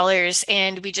 $30,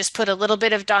 and we just put a little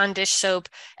bit of Dawn dish soap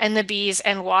and the bees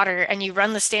and water, and you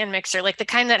run the stand mixer, like the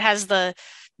kind that has the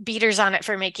beaters on it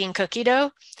for making cookie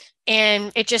dough,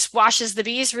 and it just washes the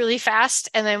bees really fast.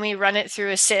 And then we run it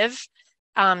through a sieve.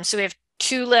 So we have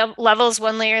 2 levels,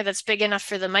 one layer that's big enough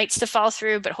for the mites to fall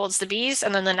through but holds the bees,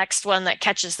 and then the next one that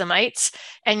catches the mites,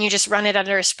 and you just run it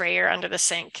under a sprayer under the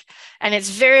sink. And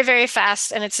it's very, very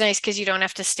fast, and it's nice because you don't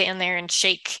have to stand there and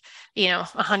shake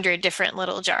 100 different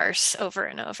little jars over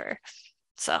and over.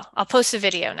 So I'll post a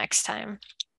video next time.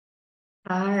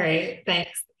 All right,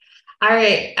 thanks. All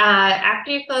right, after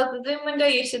you close the Zoom window,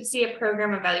 you should see a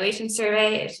program evaluation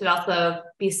survey. It should also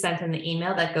be sent in the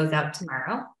email that goes out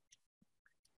tomorrow.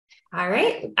 All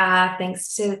right,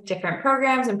 thanks to different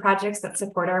programs and projects that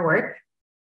support our work.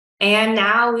 And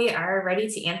now we are ready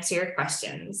to answer your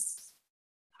questions.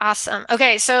 Awesome.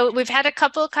 Okay, so we've had a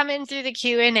couple come in through the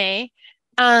Q&A.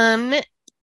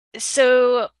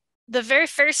 So the very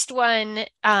first one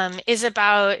is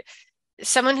about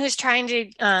someone who's trying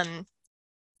to,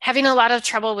 having a lot of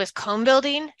trouble with comb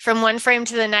building from one frame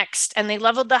to the next, and they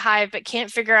leveled the hive but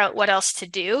can't figure out what else to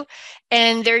do.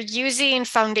 And they're using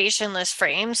foundationless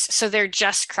frames, so they're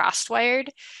just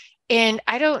cross-wired. And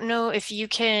I don't know if you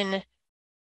can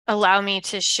allow me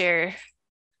to share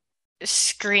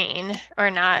screen or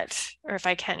not, or if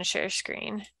I can share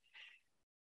screen.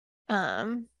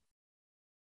 Yeah,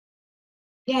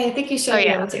 I think you should be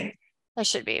able to. I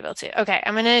should be able to. Okay,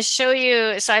 I'm going to show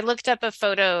you. So I looked up a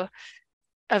photo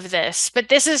of this, but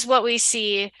this is what we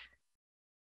see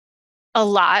a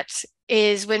lot,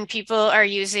 is when people are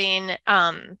using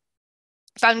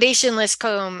foundationless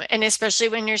comb, and especially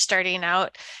when you're starting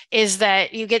out, is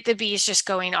that you get the bees just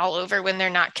going all over when they're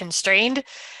not constrained.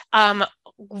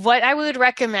 What I would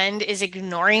recommend is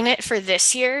ignoring it for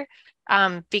this year,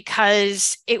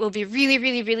 because it will be really,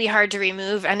 really, really hard to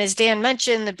remove. And as Dan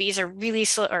mentioned, the bees are really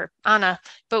slow, or Anna,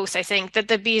 both, I think, that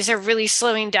the bees are really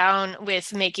slowing down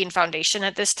with making foundation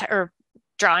at this time, or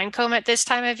drawing comb at this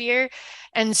time of year.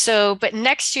 And so, but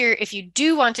next year, if you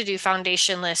do want to do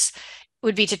foundationless,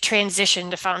 would be to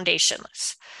transition to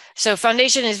foundationless. So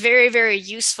foundation is very, very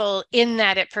useful in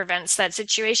that it prevents that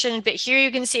situation. But here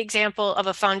you can see example of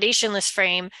a foundationless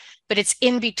frame, but it's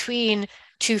in between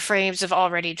two frames of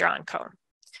already drawn comb.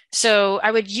 So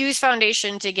I would use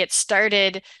foundation to get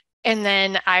started. And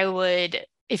then I would,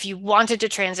 if you wanted to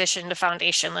transition to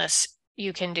foundationless,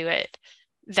 you can do it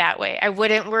that way. I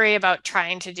wouldn't worry about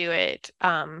trying to do it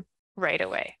right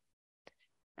away.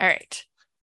 All right.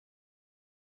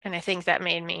 And I think that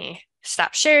made me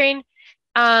stop sharing.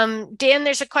 Dan,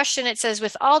 there's a question. It says,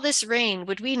 with all this rain,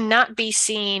 would we not be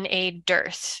seeing a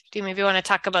dearth? Do you maybe want to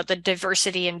talk about the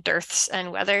diversity in dearths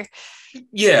and weather?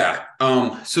 Yeah.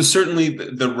 So certainly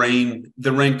the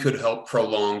rain could help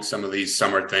prolong some of these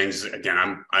summer things.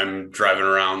 Again, I'm driving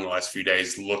around the last few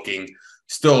days looking,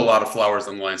 still a lot of flowers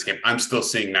on the landscape. I'm still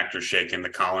seeing nectar shake in the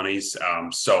colonies.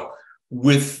 So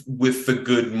with the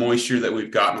good moisture that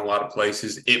we've got in a lot of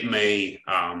places, it may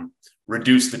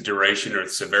reduce the duration or the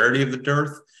severity of the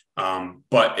dearth.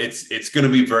 But it's going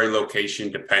to be very location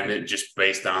dependent, just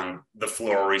based on the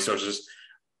floral resources.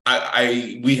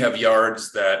 We have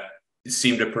yards that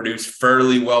seem to produce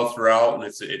fairly well throughout, and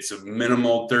it's a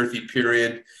minimal dearthy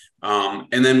period.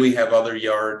 And then we have other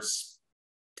yards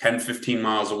 10, 15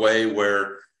 miles away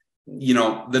where,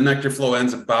 the nectar flow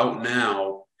ends about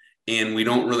now, and we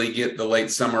don't really get the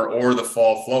late summer or the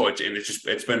fall flowage. And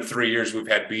it's been 3 years we've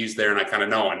had bees there, and I kind of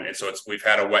know. And so we've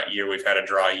had a wet year, we've had a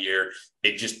dry year.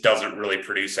 It just doesn't really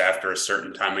produce after a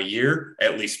certain time of year,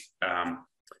 at least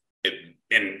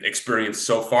in experience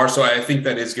so far. So I think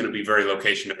that is going to be very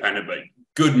location dependent, but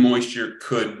good moisture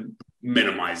could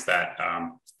minimize that.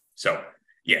 So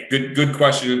yeah, good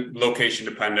question. Location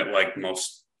dependent, like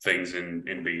most things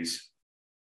in bees.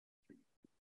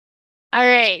 All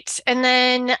right. And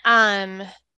then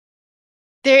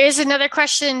there is another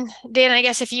question, Dan, I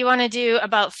guess if you want to do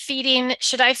about feeding,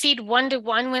 should I feed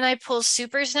 1-to-1 when I pull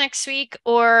supers next week?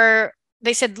 Or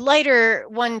they said lighter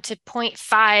 1 to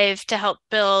 0.5 to help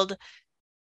build,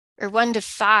 or 1 to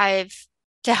 5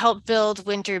 to help build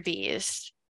winter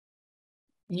bees?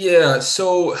 Yeah,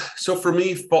 so for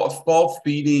me, fall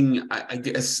feeding, I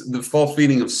guess the fall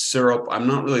feeding of syrup, I'm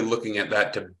not really looking at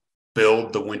that to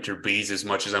build the winter bees as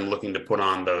much as I'm looking to put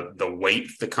on the weight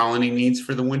the colony needs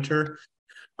for the winter.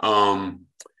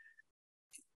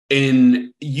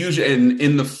 In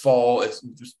the fall, it's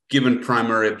given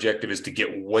primary objective is to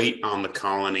get weight on the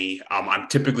colony. I'm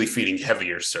typically feeding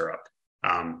heavier syrup,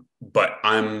 but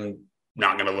I'm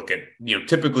not going to look at,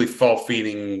 typically fall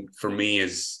feeding for me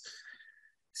is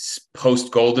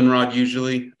post goldenrod,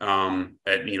 usually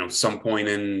at some point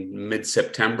in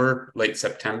mid-September, late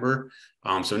September.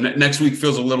 So next week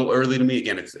feels a little early to me.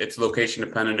 Again, it's location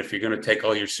dependent. If you're going to take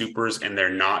all your supers and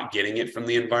they're not getting it from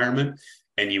the environment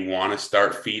and you want to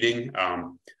start feeding,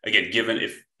 again, given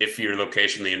if your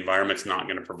location, the environment's not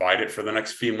going to provide it for the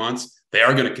next few months, they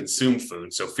are going to consume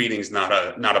food. So feeding's not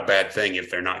a bad thing if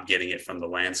they're not getting it from the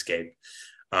landscape.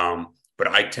 But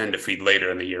I tend to feed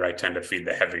later in the year. I tend to feed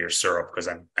the heavier syrup because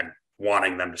I'm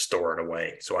wanting them to store it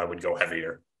away. So I would go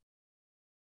heavier.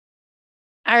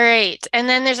 All right. And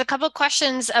then there's a couple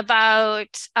questions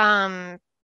about wet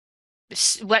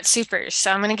supers.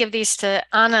 So I'm going to give these to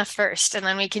Anna first, and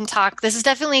then we can talk. This is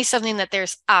definitely something that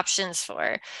there's options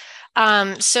for.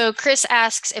 So Chris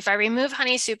asks, if I remove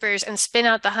honey supers and spin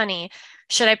out the honey,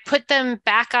 should I put them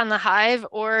back on the hive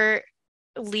or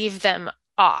leave them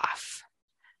off?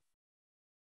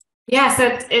 Yeah,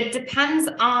 so it depends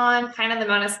on kind of the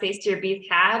amount of space your bees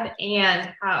have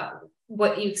and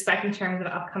what you expect in terms of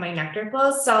upcoming nectar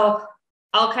flows. So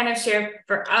I'll kind of share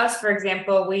for us, for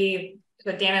example, Dan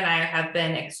and I have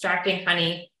been extracting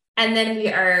honey, and then we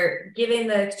are giving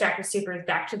the extracted supers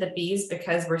back to the bees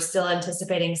because we're still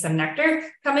anticipating some nectar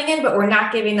coming in, but we're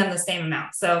not giving them the same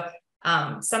amount. So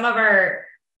some of our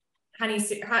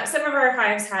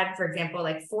hives had, for example,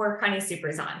 like 4 honey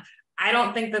supers on. I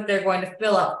don't think that they're going to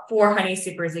fill up 4 honey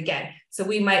supers again. So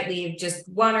we might leave just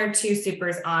 1 or 2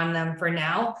 supers on them for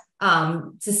now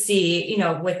to see,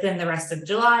 within the rest of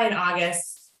July and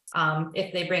August,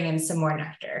 if they bring in some more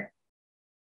nectar.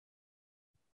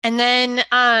 And then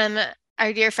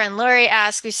our dear friend Lori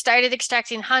asked, we started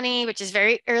extracting honey, which is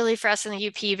very early for us in the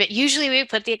UP, but usually we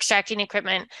put the extracting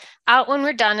equipment out when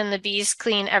we're done and the bees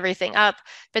clean everything up.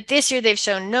 But this year they've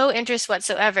shown no interest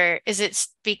whatsoever. Is it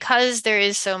because there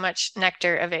is so much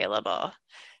nectar available?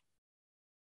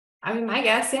 I mean, my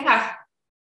guess, yeah.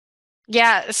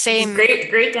 Yeah, same.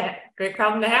 Great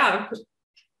problem to have.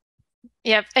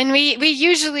 Yep. And we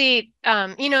usually,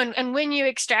 and when you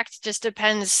extract just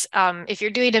depends, if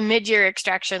you're doing a mid-year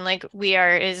extraction like we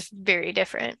are is very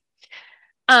different.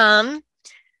 All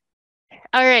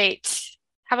right.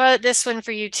 How about this one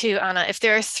for you too, Anna? If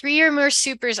there are 3 or more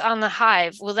supers on the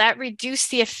hive, will that reduce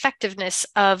the effectiveness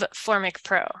of Formic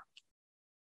Pro?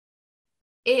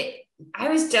 I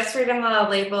was just reading the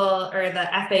label or the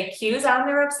FAQs on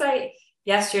their website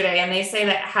yesterday, and they say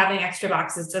that having extra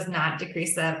boxes does not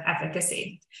decrease the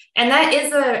efficacy. And that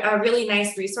is a really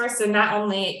nice resource. So not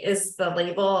only is the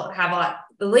label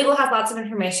has lots of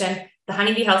information, the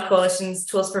Honeybee Health Coalition's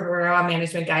Tools for Varroa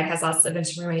Management Guide has lots of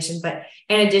information, but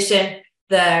in addition,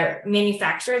 the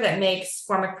manufacturer that makes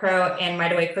Formic Pro and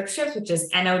Mite Away Quick Strips, which is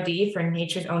NOD for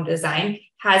Nature's Own Design,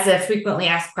 has a frequently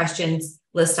asked questions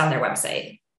list on their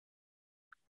website.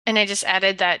 And I just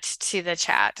added that to the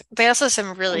chat. They also have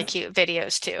some really cute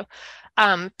videos too.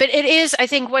 But it is, I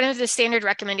think, one of the standard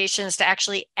recommendations to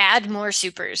actually add more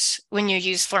supers when you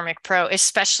use Formic Pro,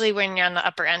 especially when you're on the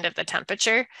upper end of the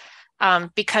temperature,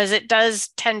 because it does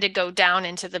tend to go down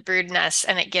into the brood nest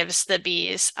and it gives the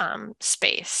bees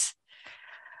space.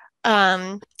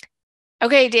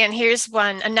 Okay, Dan, here's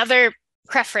another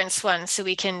preference one, so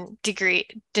we can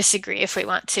disagree if we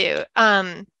want to.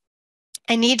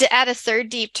 I need to add a 3rd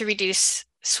deep to reduce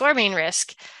swarming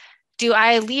risk. Do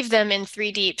I leave them in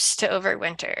 3 deeps to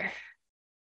overwinter?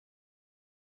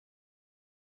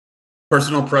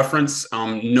 Personal preference,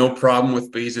 no problem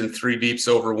with bees in 3 deeps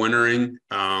overwintering.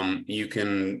 You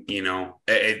can,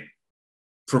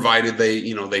 provided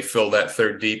they fill that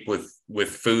 3rd deep with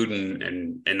food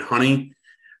and honey.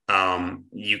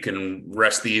 You can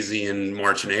rest easy in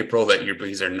March and April that your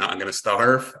bees are not going to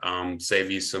starve.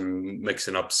 Save you some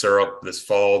mixing up syrup this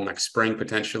fall, next spring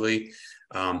potentially.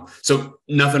 So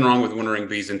nothing wrong with wintering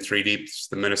bees in 3 deeps.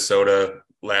 The Minnesota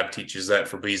lab teaches that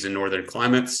for bees in northern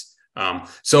climates.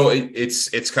 So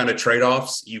it's kind of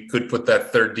trade-offs. You could put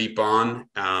that 3rd deep on,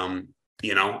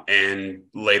 and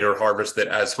later harvest it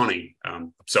as honey.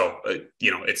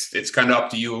 It's kind of up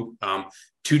to you.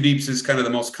 2 deeps is kind of the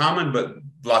most common, but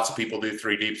lots of people do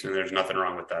 3 deeps, and there's nothing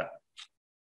wrong with that.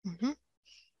 Mm-hmm.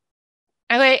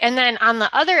 Okay, and then on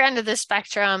the other end of the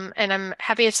spectrum, and I'm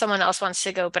happy if someone else wants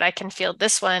to go, but I can field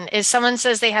this one, is someone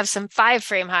says they have some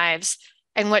 5-frame hives,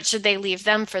 and what should they leave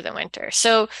them for the winter?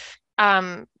 So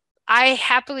I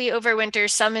happily overwinter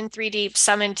some in 3 deeps,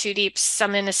 some in 2 deeps,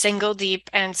 some in a single deep,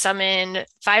 and some in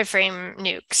 5-frame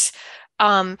nukes.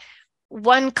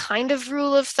 One kind of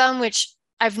rule of thumb, which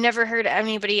I've never heard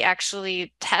anybody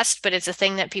actually test, but it's a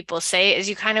thing that people say, is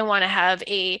you kind of want to have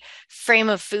a frame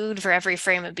of food for every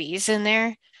frame of bees in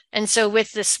there. And so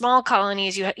with the small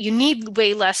colonies, you need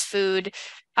way less food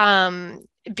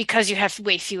because you have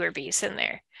way fewer bees in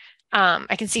there.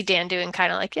 I can see Dan doing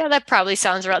kind of like, yeah, that probably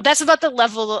sounds right. That's about the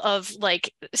level of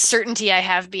like certainty I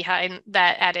have behind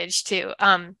that adage too.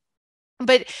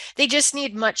 But they just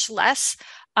need much less.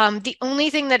 The only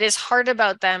thing that is hard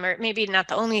about them, or maybe not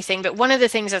the only thing, but one of the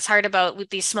things that's hard about with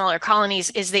these smaller colonies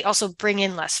is they also bring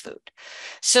in less food.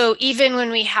 So even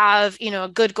when we have, a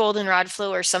good goldenrod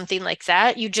flow or something like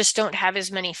that, you just don't have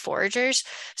as many foragers.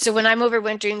 So when I'm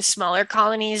overwintering smaller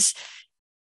colonies,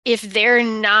 if they're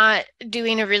not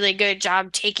doing a really good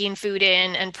job taking food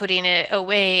in and putting it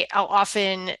away, I'll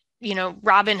often,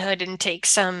 Robin Hood and take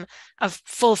a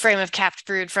full frame of capped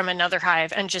brood from another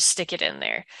hive and just stick it in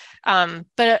there.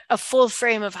 But a full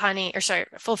frame of honey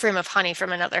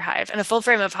from another hive, and a full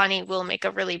frame of honey will make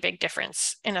a really big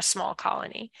difference in a small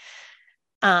colony.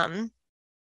 All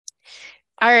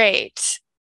right.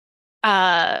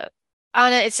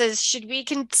 Anna, it says, should we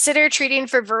consider treating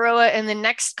for Varroa in the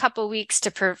next couple weeks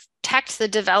to protect the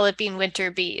developing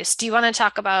winter bees? Do you want to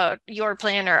talk about your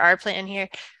plan or our plan here?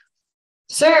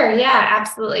 Sure, yeah,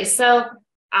 absolutely. So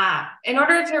in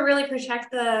order to really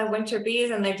protect the winter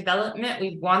bees and their development,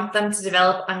 we want them to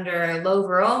develop under low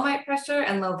Varroa mite pressure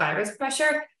and low virus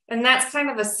pressure. And that's kind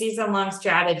of a season-long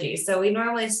strategy. So we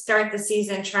normally start the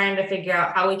season trying to figure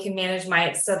out how we can manage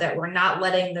mites so that we're not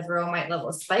letting the Varroa mite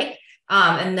levels spike.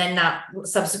 And then not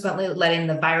subsequently letting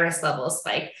the virus levels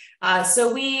spike.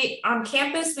 So on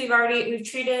campus, we've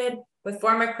treated with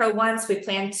Formic Pro once. We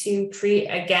plan to treat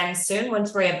again soon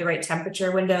once we have the right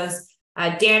temperature windows.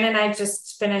 Dan and I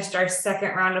just finished our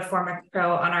 2nd round of Formic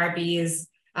Pro on our bees.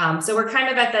 So we're kind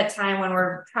of at that time when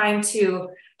we're trying to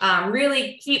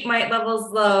really keep mite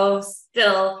levels low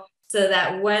still, so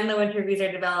that when the winter bees are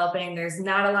developing, there's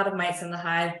not a lot of mites in the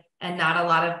hive and not a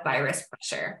lot of virus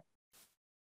pressure.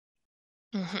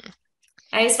 Mm-hmm.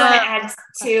 I just want to add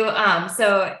to,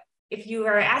 so if you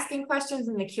are asking questions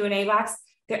in the Q&A box,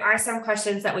 there are some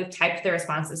questions that we've typed the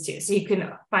responses to. So you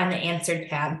can find the answered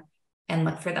tab and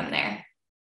look for them there.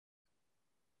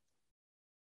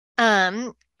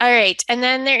 All right. And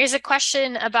then there is a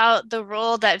question about the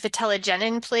role that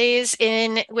vitellogenin plays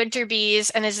in winter bees.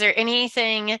 And is there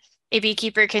anything a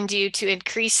beekeeper can do to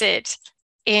increase it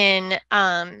in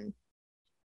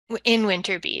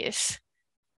winter bees?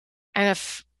 And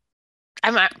if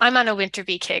I'm on a winter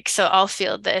bee kick, so I'll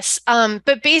field this.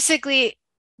 But basically,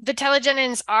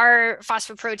 vitellogenins are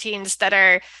phosphoproteins that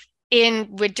are in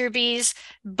winter bees,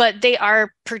 but they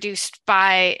are produced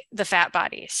by the fat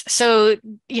bodies. So,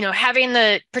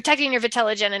 protecting your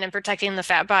vitellogenin and protecting the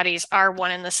fat bodies are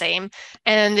one and the same.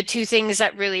 And the two things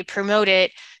that really promote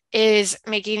it is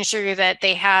making sure that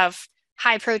they have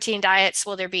high protein diets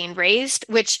while they're being raised,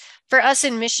 which for us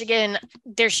in Michigan,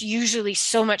 there's usually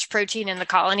so much protein in the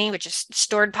colony, which is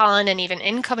stored pollen and even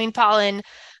incoming pollen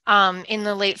in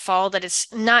the late fall, that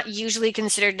it's not usually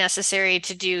considered necessary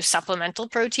to do supplemental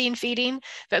protein feeding,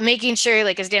 but making sure,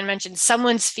 like as Dan mentioned,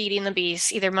 someone's feeding the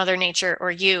bees, either Mother Nature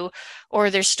or you, or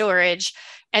their storage.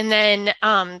 And then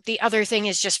the other thing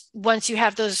is just once you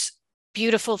have those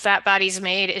beautiful fat bodies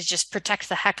made, is just protect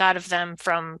the heck out of them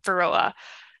from Varroa.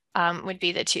 Would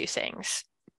be the two things.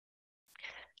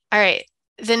 All right.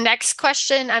 The next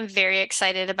question I'm very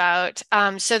excited about.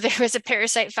 So there was a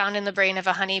parasite found in the brain of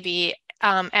a honeybee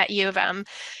at U of M.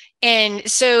 And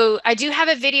so I do have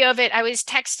a video of it. I was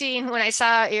texting when I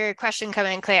saw your question come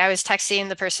in, Clay, I was texting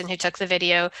the person who took the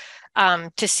video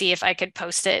to see if I could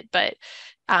post it, but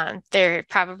they're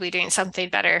probably doing something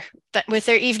better with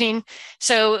their evening.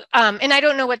 So, and I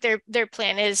don't know what their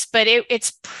plan is, but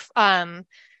it's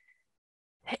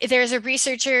there's a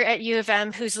researcher at U of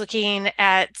M who's looking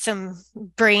at some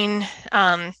brain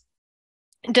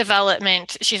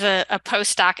development. She's a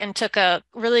postdoc and took a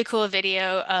really cool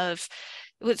video of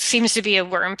what seems to be a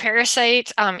worm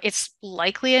parasite. It's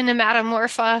likely a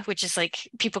nematomorpha, which is like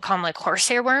people call them like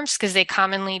horsehair worms because they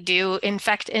commonly do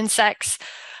infect insects.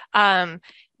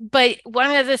 But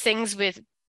one of the things with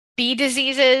bee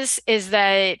diseases is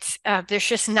that there's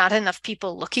just not enough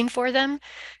people looking for them.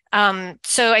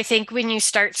 So I think when you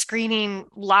start screening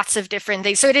lots of different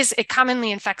things, so it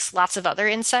commonly infects lots of other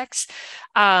insects.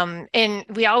 And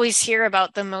we always hear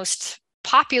about the most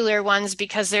popular ones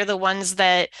because they're the ones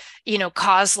that,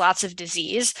 cause lots of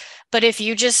disease. But if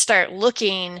you just start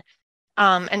looking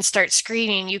and start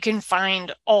screening, you can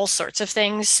find all sorts of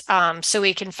things. So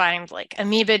we can find like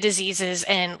amoeba diseases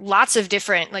and lots of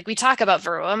different, like we talk about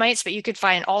varroa mites, but you could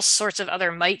find all sorts of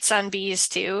other mites on bees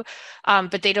too.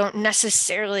 But they don't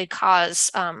necessarily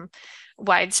cause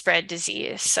widespread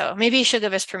disease. So maybe she'll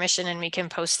give us permission and we can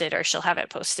post it, or she'll have it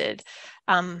posted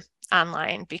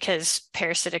online, because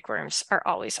parasitic worms are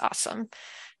always awesome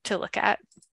to look at.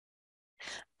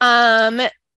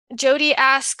 Jody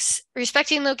asks,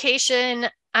 respecting location,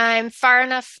 I'm far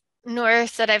enough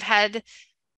north that I've had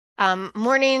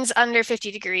mornings under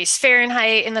 50 degrees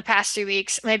Fahrenheit in the past 3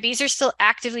 weeks. My bees are still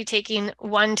actively taking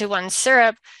 1-to-1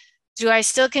 syrup. Do I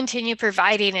still continue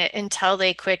providing it until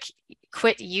they quit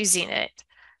using it?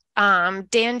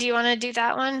 Dan, do you want to do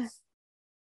that one?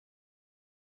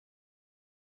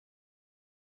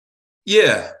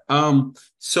 Yeah.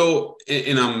 So,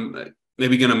 and I'm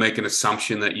maybe going to make an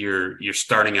assumption that you're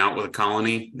starting out with a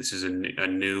colony. This is a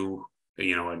new, a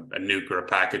nuke or a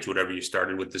package, whatever you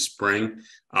started with this spring,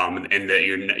 and that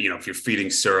if you're feeding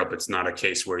syrup, it's not a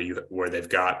case where they've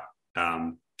got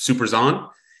supers on.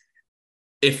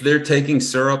 If they're taking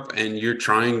syrup and you're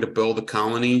trying to build a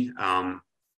colony,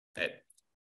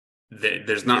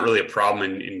 there's not really a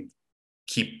problem in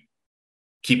keep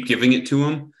giving it to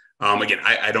them. Again,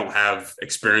 I don't have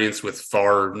experience with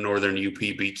far northern UP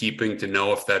beekeeping to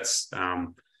know if that's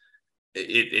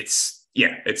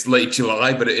it's late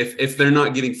July, but if they're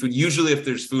not getting food, usually if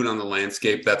there's food on the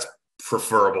landscape, that's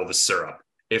preferable to syrup.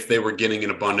 If they were getting an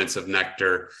abundance of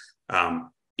nectar,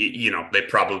 they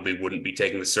probably wouldn't be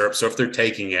taking the syrup. So if they're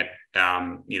taking it,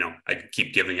 I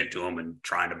keep giving it to them and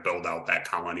trying to build out that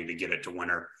colony to get it to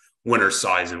winter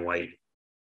size and weight.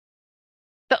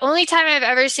 The only time I've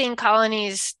ever seen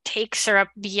colonies take syrup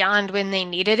beyond when they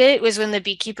needed it was when the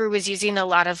beekeeper was using a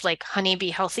lot of like Honeybee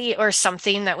Healthy or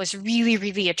something that was really,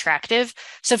 really attractive.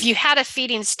 So if you had a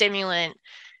feeding stimulant,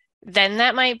 then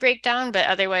that might break down. But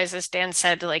otherwise, as Dan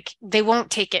said, like they won't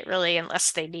take it really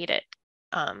unless they need it,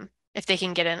 if they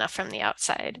can get enough from the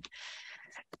outside.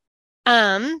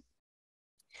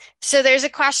 So there's a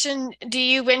question, do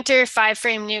you winter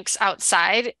 5-frame nukes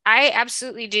outside? I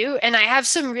absolutely do. And I have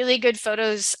some really good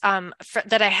photos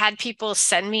that I had people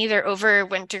send me. They're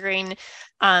overwintering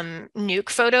nuke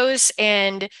photos.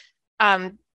 And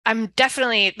I'm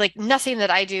definitely like nothing that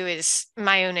I do is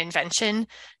my own invention.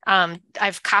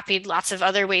 I've copied lots of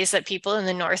other ways that people in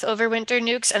the north overwinter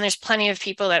nukes, and there's plenty of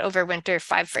people that overwinter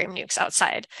 5-frame nukes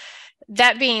outside.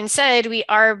 That being said, we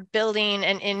are building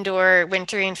an indoor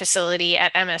wintering facility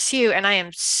at MSU, and I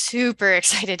am super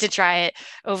excited to try it,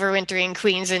 overwintering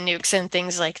queens and nukes and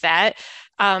things like that.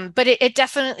 But it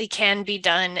definitely can be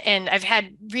done. And I've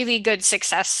had really good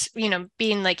success,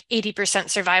 being like 80%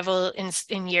 survival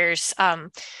in years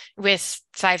with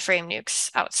 5-frame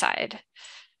nukes outside.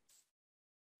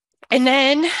 And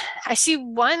then I see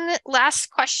one last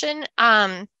question,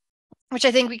 which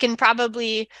I think we can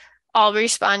probably all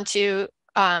respond to.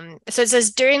 So it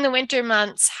says, during the winter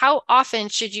months, how often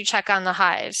should you check on the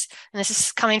hives? And this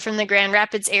is coming from the Grand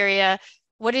Rapids area.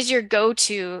 What is your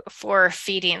go-to for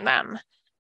feeding them?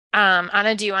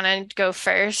 Anna, do you want to go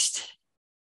first?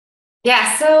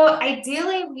 Yeah, so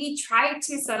ideally we try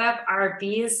to set up our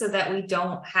bees so that we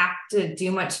don't have to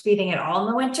do much feeding at all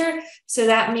in the winter. So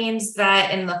that means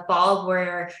that in the fall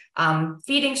we're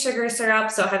feeding sugar syrup,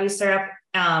 so heavy syrup.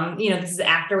 This is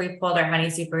after we pulled our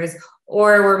honey supers,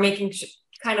 or we're making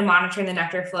kind of monitoring the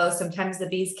nectar flow. Sometimes the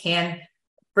bees can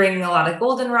bring a lot of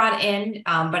goldenrod in,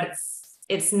 but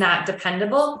it's not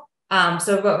dependable.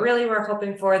 So what really we're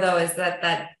hoping for though is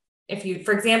that if you,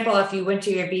 for example, if you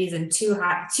winter your bees in two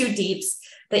deeps,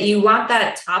 that you want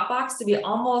that top box to be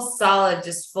almost solid,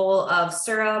 just full of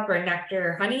syrup or nectar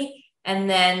or honey, and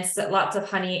then lots of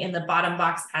honey in the bottom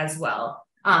box as well.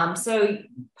 So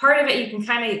part of it, you can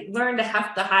kind of learn to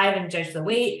heft the hive and judge the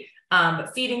weight,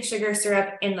 but feeding sugar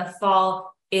syrup in the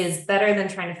fall is better than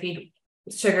trying to feed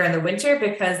sugar in the winter,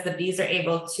 because the bees are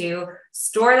able to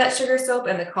store that sugar soap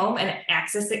in the comb and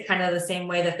access it kind of the same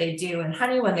way that they do in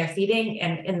honey when they're feeding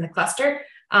and in the cluster.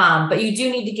 But you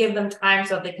do need to give them time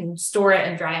so that they can store it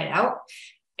and dry it out.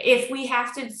 If we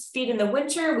have to feed in the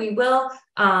winter, we will.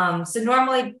 So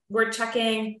normally we're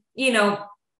checking,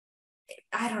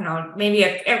 I don't know, maybe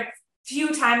a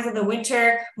few times in the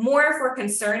winter, more if we're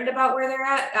concerned about where they're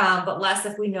at, but less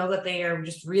if we know that they are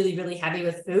just really, really heavy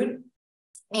with food.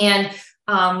 And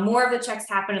more of the checks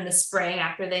happen in the spring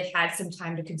after they've had some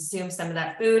time to consume some of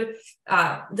that food.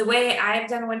 The way I've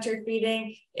done winter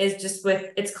feeding is just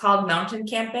it's called mountain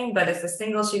camping, but it's a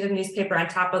single sheet of newspaper on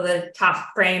top of the top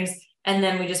frames. And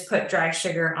then we just put dry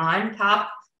sugar on top,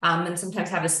 and sometimes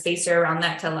have a spacer around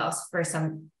that to allow for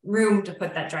some room to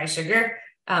put that dry sugar.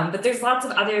 But there's lots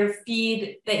of other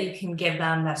feed that you can give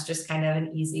them. That's just kind of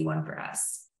an easy one for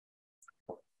us.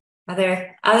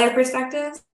 Other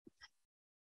perspectives?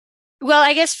 Well,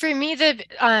 I guess for me,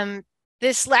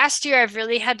 this last year, I've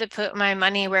really had to put my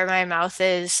money where my mouth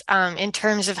is in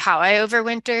terms of how I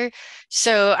overwinter.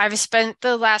 So I've spent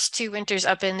the last 2 winters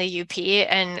up in the UP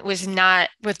and was not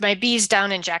with my bees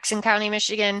down in Jackson County,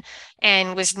 Michigan,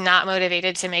 and was not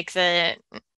motivated to make the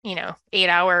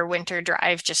 8-hour winter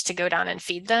drive just to go down and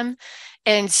feed them.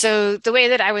 And so the way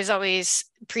that I was always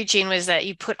preaching was that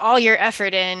you put all your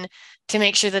effort in to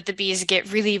make sure that the bees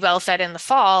get really well fed in the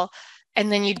fall, and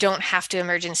then you don't have to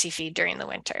emergency feed during the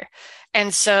winter.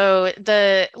 And so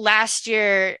the last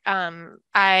year,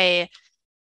 I,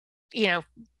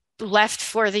 left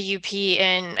for the UP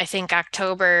in, I think,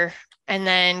 October, and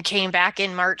then came back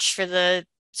in March for the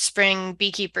spring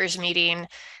beekeepers meeting,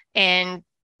 and,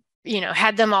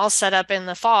 had them all set up in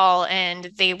the fall, and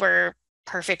they were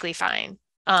perfectly fine.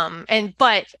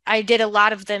 But I did a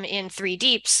lot of them in 3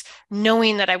 deeps,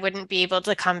 knowing that I wouldn't be able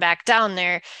to come back down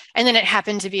there. And then it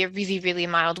happened to be a really, really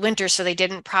mild winter, so they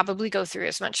didn't probably go through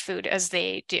as much food as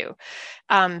they do.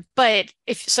 But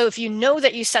if you know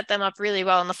that you set them up really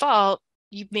well in the fall,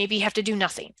 you maybe have to do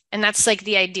nothing. And that's like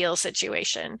the ideal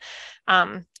situation.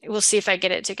 We'll see if I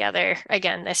get it together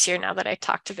again this year, now that I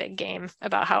talked to Big Game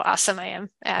about how awesome I am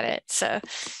at it. So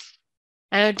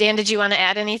I don't know, Dan, did you want to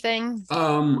add anything?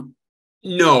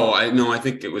 No, I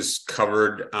think it was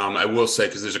covered. I will say,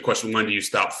 because there's a question, when do you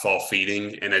stop fall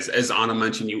feeding? And as Anna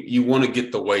mentioned, you want to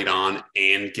get the weight on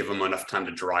and give them enough time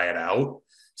to dry it out.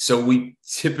 So we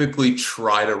typically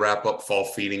try to wrap up fall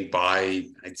feeding by,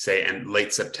 I'd say,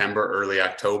 late September, early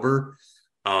October,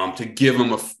 to give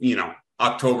them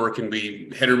October can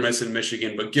be hit or miss in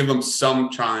Michigan, but give them some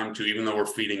time to, even though we're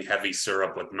feeding heavy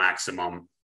syrup with maximum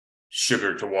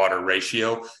sugar to water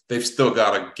ratio, they've still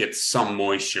got to get some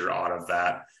moisture out of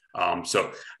that.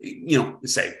 So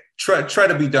try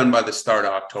to be done by the start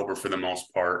of October for the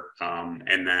most part.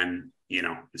 And then,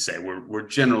 we're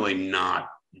generally not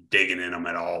digging in them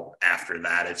at all after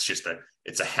that. It's just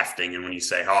it's a hefting. And when you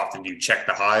say, how often do you check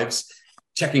the hives?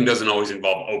 Checking doesn't always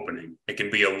involve opening. It can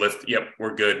be a lift. Yep,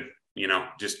 we're good.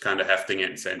 Just kind of hefting it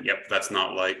and saying, yep, that's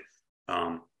not light.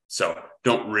 So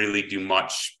don't really do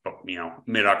much,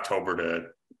 mid-October to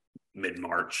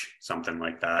mid-March, something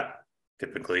like that,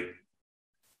 typically.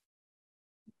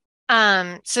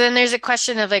 So then there's a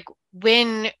question of like,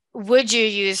 when would you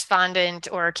use fondant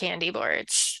or candy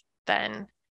boards then?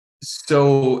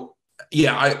 So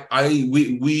yeah,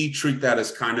 we treat that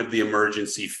as kind of the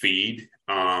emergency feed.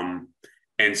 And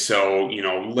so,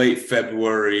 late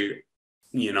February,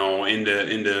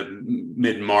 into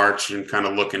mid-March, and kind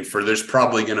of looking for, there's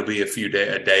probably going to be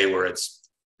a day where it's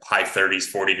high 30s,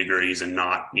 40 degrees and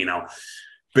not,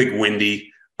 big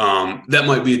windy. That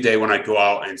might be a day when I go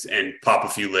out and pop a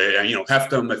few heft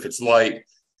them if it's light.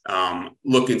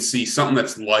 Look and see something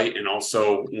that's light. And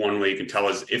also one way you can tell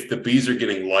is if the bees are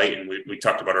getting light, and we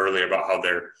talked about earlier about how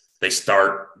they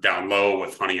start down low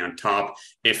with honey on top.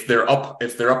 If they're up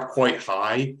quite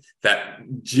high, that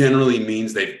generally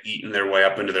means they've eaten their way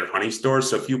up into their honey stores.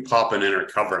 So if you pop an inner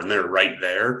cover and they're right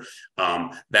there,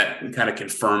 that kind of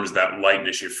confirms that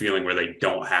lightness you're feeling where they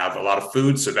don't have a lot of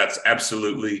food. So that's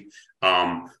absolutely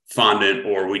fondant,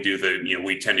 or we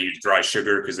tend to use dry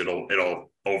sugar because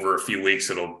it'll over a few weeks,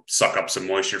 it'll suck up some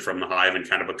moisture from the hive and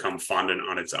kind of become fondant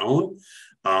on its own.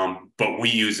 But we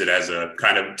use it as a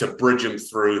kind of to bridge them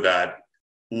through that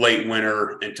late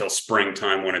winter until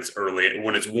springtime when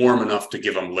it's warm enough to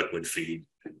give them liquid feed,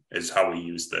 is how we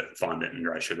use the fondant and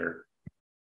dry sugar.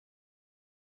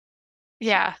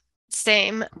 Yeah,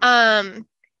 same.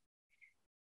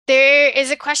 There is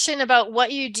a question about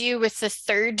what you do with the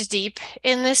third deep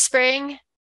in the spring,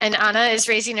 and Anna is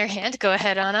raising her hand. Go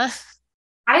ahead, Anna.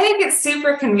 I think it's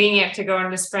super convenient to go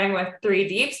into spring with 3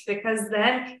 deeps, because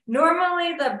then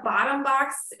normally the bottom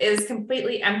box is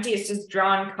completely empty. It's just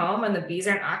drawn comb and the bees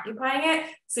aren't occupying it.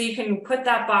 So you can put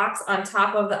that box on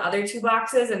top of the other 2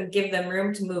 boxes and give them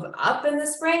room to move up in the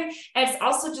spring. And it's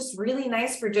also just really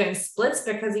nice for doing splits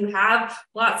because you have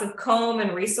lots of comb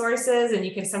and resources, and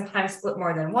you can sometimes split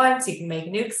more than once. You can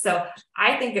make nukes. So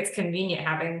I think it's convenient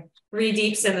having 3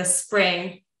 deeps in the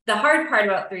spring. The hard part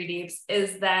about 3 deeps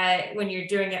is that when you're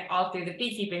doing it all through the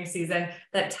beekeeping season,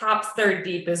 that top third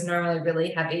deep is normally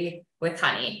really heavy with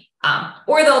honey.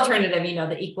 Or the alternative,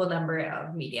 the equal number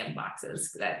of medium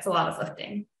boxes. That's a lot of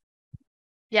lifting.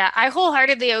 Yeah, I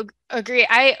wholeheartedly agree.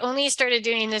 I only started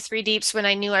doing the 3 deeps when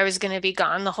I knew I was going to be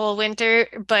gone the whole winter.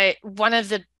 But one of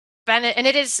the and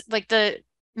it is like the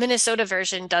Minnesota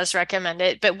version does recommend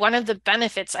it. But one of the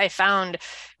benefits I found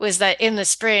was that in the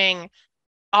spring,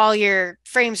 all your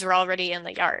frames were already in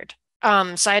the yard.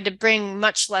 So I had to bring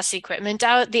much less equipment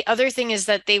out. The other thing is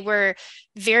that they were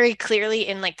very clearly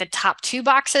in like the top 2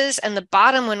 boxes, and the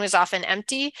bottom one was often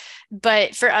empty.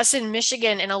 But for us in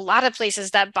Michigan, in a lot of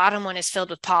places, that bottom one is filled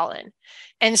with pollen.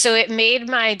 And so it made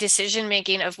my decision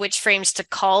making of which frames to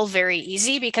cull very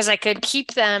easy, because I could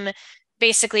keep them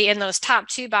basically in those top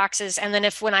 2 boxes. And then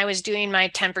when I was doing my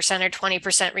 10% or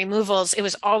 20% removals, it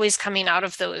was always coming out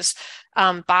of those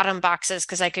bottom boxes,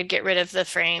 because I could get rid of the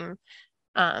frame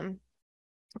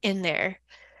in there.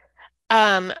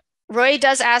 Roy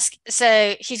does ask,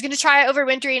 so he's going to try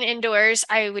overwintering indoors.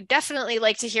 I would definitely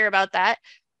like to hear about that.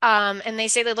 And they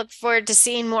say they look forward to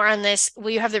seeing more on this. Will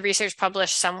you have the research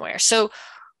published somewhere? So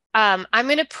I'm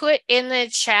going to put in the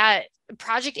chat,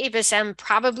 Project Apis M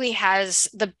probably has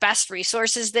the best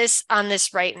resources on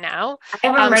this right now. I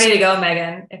have them ready to go,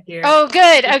 Megan, if you're... Oh,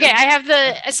 good. Okay,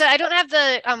 I don't have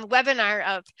the webinar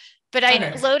up, but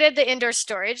I loaded the indoor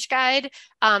storage guide.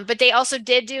 But they also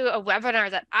did do a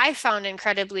webinar that I found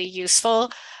incredibly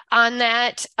useful on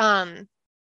that.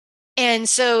 And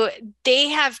so they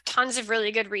have tons of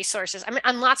really good resources. I mean,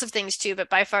 on lots of things too, but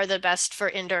by far the best for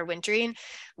indoor wintering.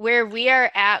 Where we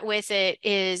are at with it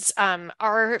is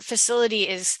our facility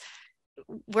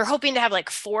we're hoping to have like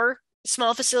 4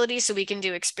 small facilities so we can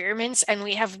do experiments, and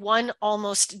we have 1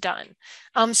 almost done.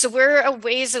 So we're a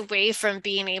ways away from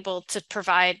being able to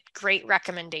provide great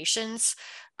recommendations.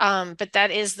 But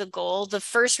that is the goal. The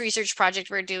first research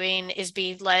project we're doing is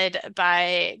being led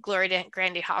by Gloria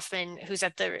Grandy Hoffman, who's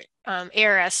at the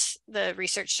ARS, the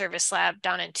Research Service Lab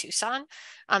down in Tucson.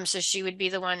 So she would be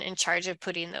the one in charge of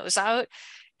putting those out.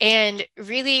 And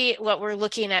really what we're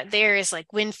looking at there is like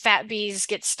when fat bees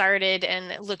get started,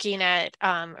 and looking at,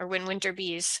 or when winter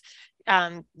bees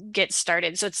get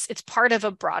started. So it's part of a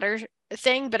broader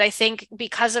thing, but I think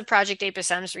because of Project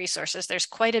Apis M's resources, there's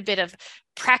quite a bit of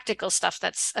practical stuff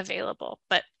that's available,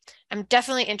 but I'm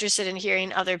definitely interested in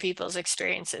hearing other people's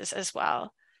experiences as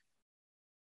well.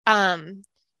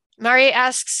 Mari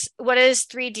asks, what is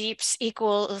 3 deeps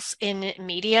equals in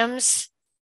mediums?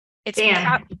 It's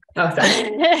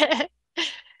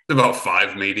about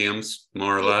 5 mediums,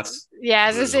 more or less. Yeah,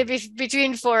 as I say,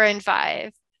 between 4 and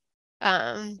 5.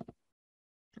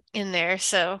 in there,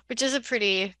 so which is a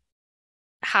pretty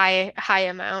high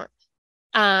amount.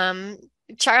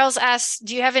 Charles asks,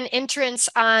 do you have an entrance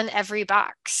on every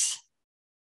box?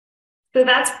 So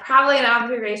that's probably an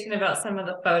observation about some of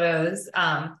the photos.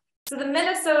 So the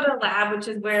Minnesota lab, which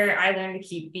is where I learned to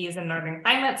keep bees in northern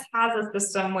climates, has a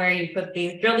system where you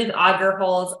drill these auger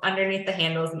holes underneath the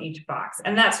handles in each box.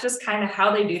 And that's just kind of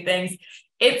how they do things.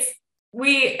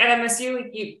 We at MSU,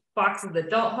 we keep boxes that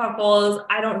don't have holes.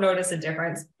 I don't notice a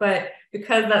difference, but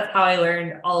because that's how I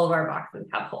learned, all of our boxes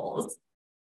have holes.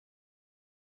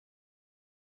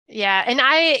 Yeah, and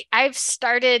I've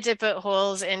started to put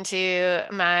holes into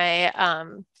my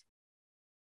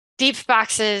deep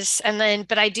boxes,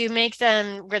 but I do make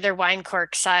them where they're wine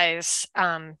cork size,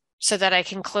 so that I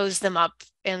can close them up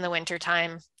in the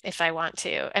wintertime if I want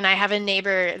to. And I have a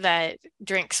neighbor that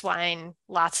drinks wine,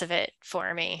 lots of it,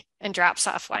 for me and drops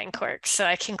off wine corks, so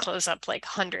I can close up like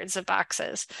hundreds of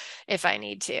boxes if I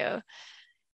need to.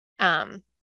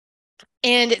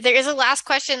 And there is a last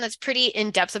question that's pretty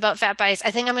in-depth about fat bodies.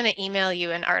 I think I'm going to email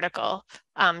you an article,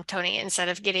 Tony, instead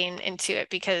of getting into it,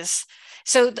 because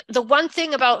the one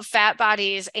thing about fat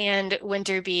bodies and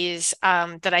winter bees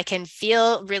that I can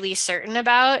feel really certain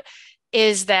about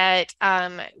is that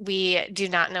we do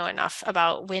not know enough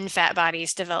about when fat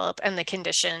bodies develop and the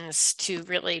conditions to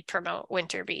really promote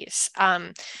winter bees.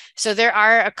 So there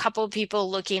are a couple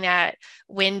people looking at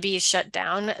when bees shut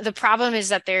down. The problem is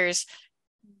that there's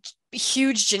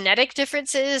huge genetic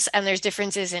differences, and there's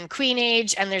differences in queen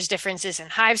age, and there's differences in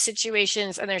hive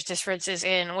situations, and there's differences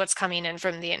in what's coming in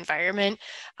from the environment.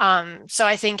 So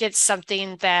I think it's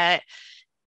something that,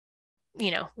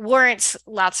 warrants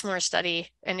lots more study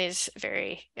and is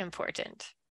very important.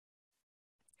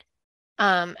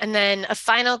 And then a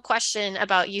final question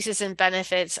about uses and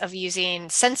benefits of using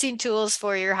sensing tools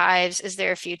for your hives. Is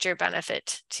there a future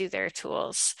benefit to their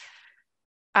tools?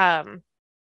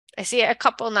 I see a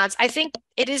couple nods. I think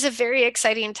it is a very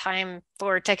exciting time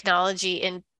for technology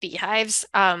in beehives.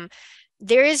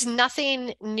 There is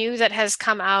nothing new that has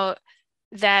come out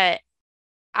that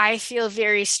I feel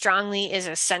very strongly is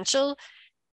essential.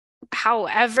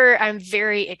 However, I'm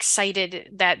very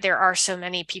excited that there are so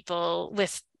many people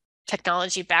with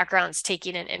technology backgrounds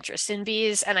taking an interest in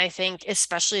bees. And I think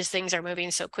especially as things are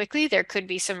moving so quickly, there could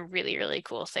be some really, really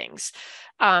cool things.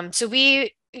 So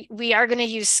we are going to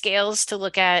use scales to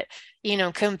look at,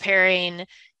 comparing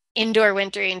indoor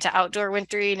wintering to outdoor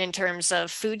wintering in terms of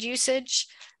food usage.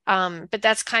 But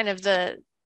that's kind of the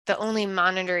only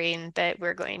monitoring that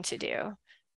we're going to do.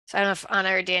 So I don't know if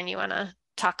Anna or Dan, you want to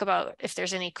talk about if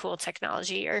there's any cool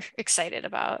technology you're excited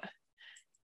about.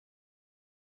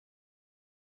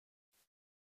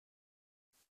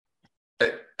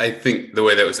 I think the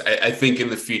way that was, I think in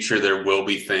the future there will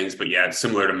be things, but yeah,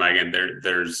 similar to Megan,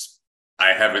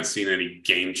 I haven't seen any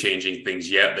game-changing things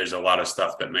yet. There's a lot of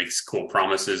stuff that makes cool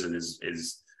promises and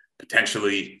is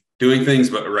potentially doing things,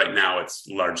 but right now it's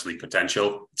largely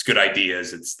potential. It's good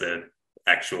ideas. It's the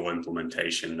actual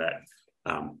implementation that,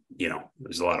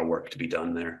 there's a lot of work to be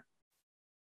done there.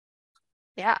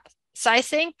 Yeah. So I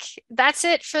think that's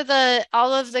it for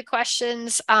all of the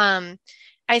questions. I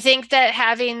think that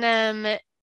having them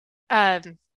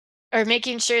or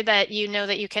making sure that you know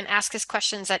that you can ask us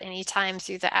questions at any time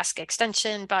through the Ask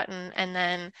Extension button. And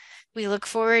then we look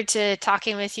forward to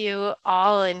talking with you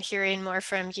all and hearing more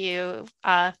from you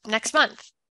next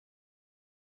month.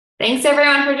 Thanks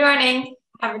everyone for joining.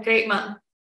 Have a great month.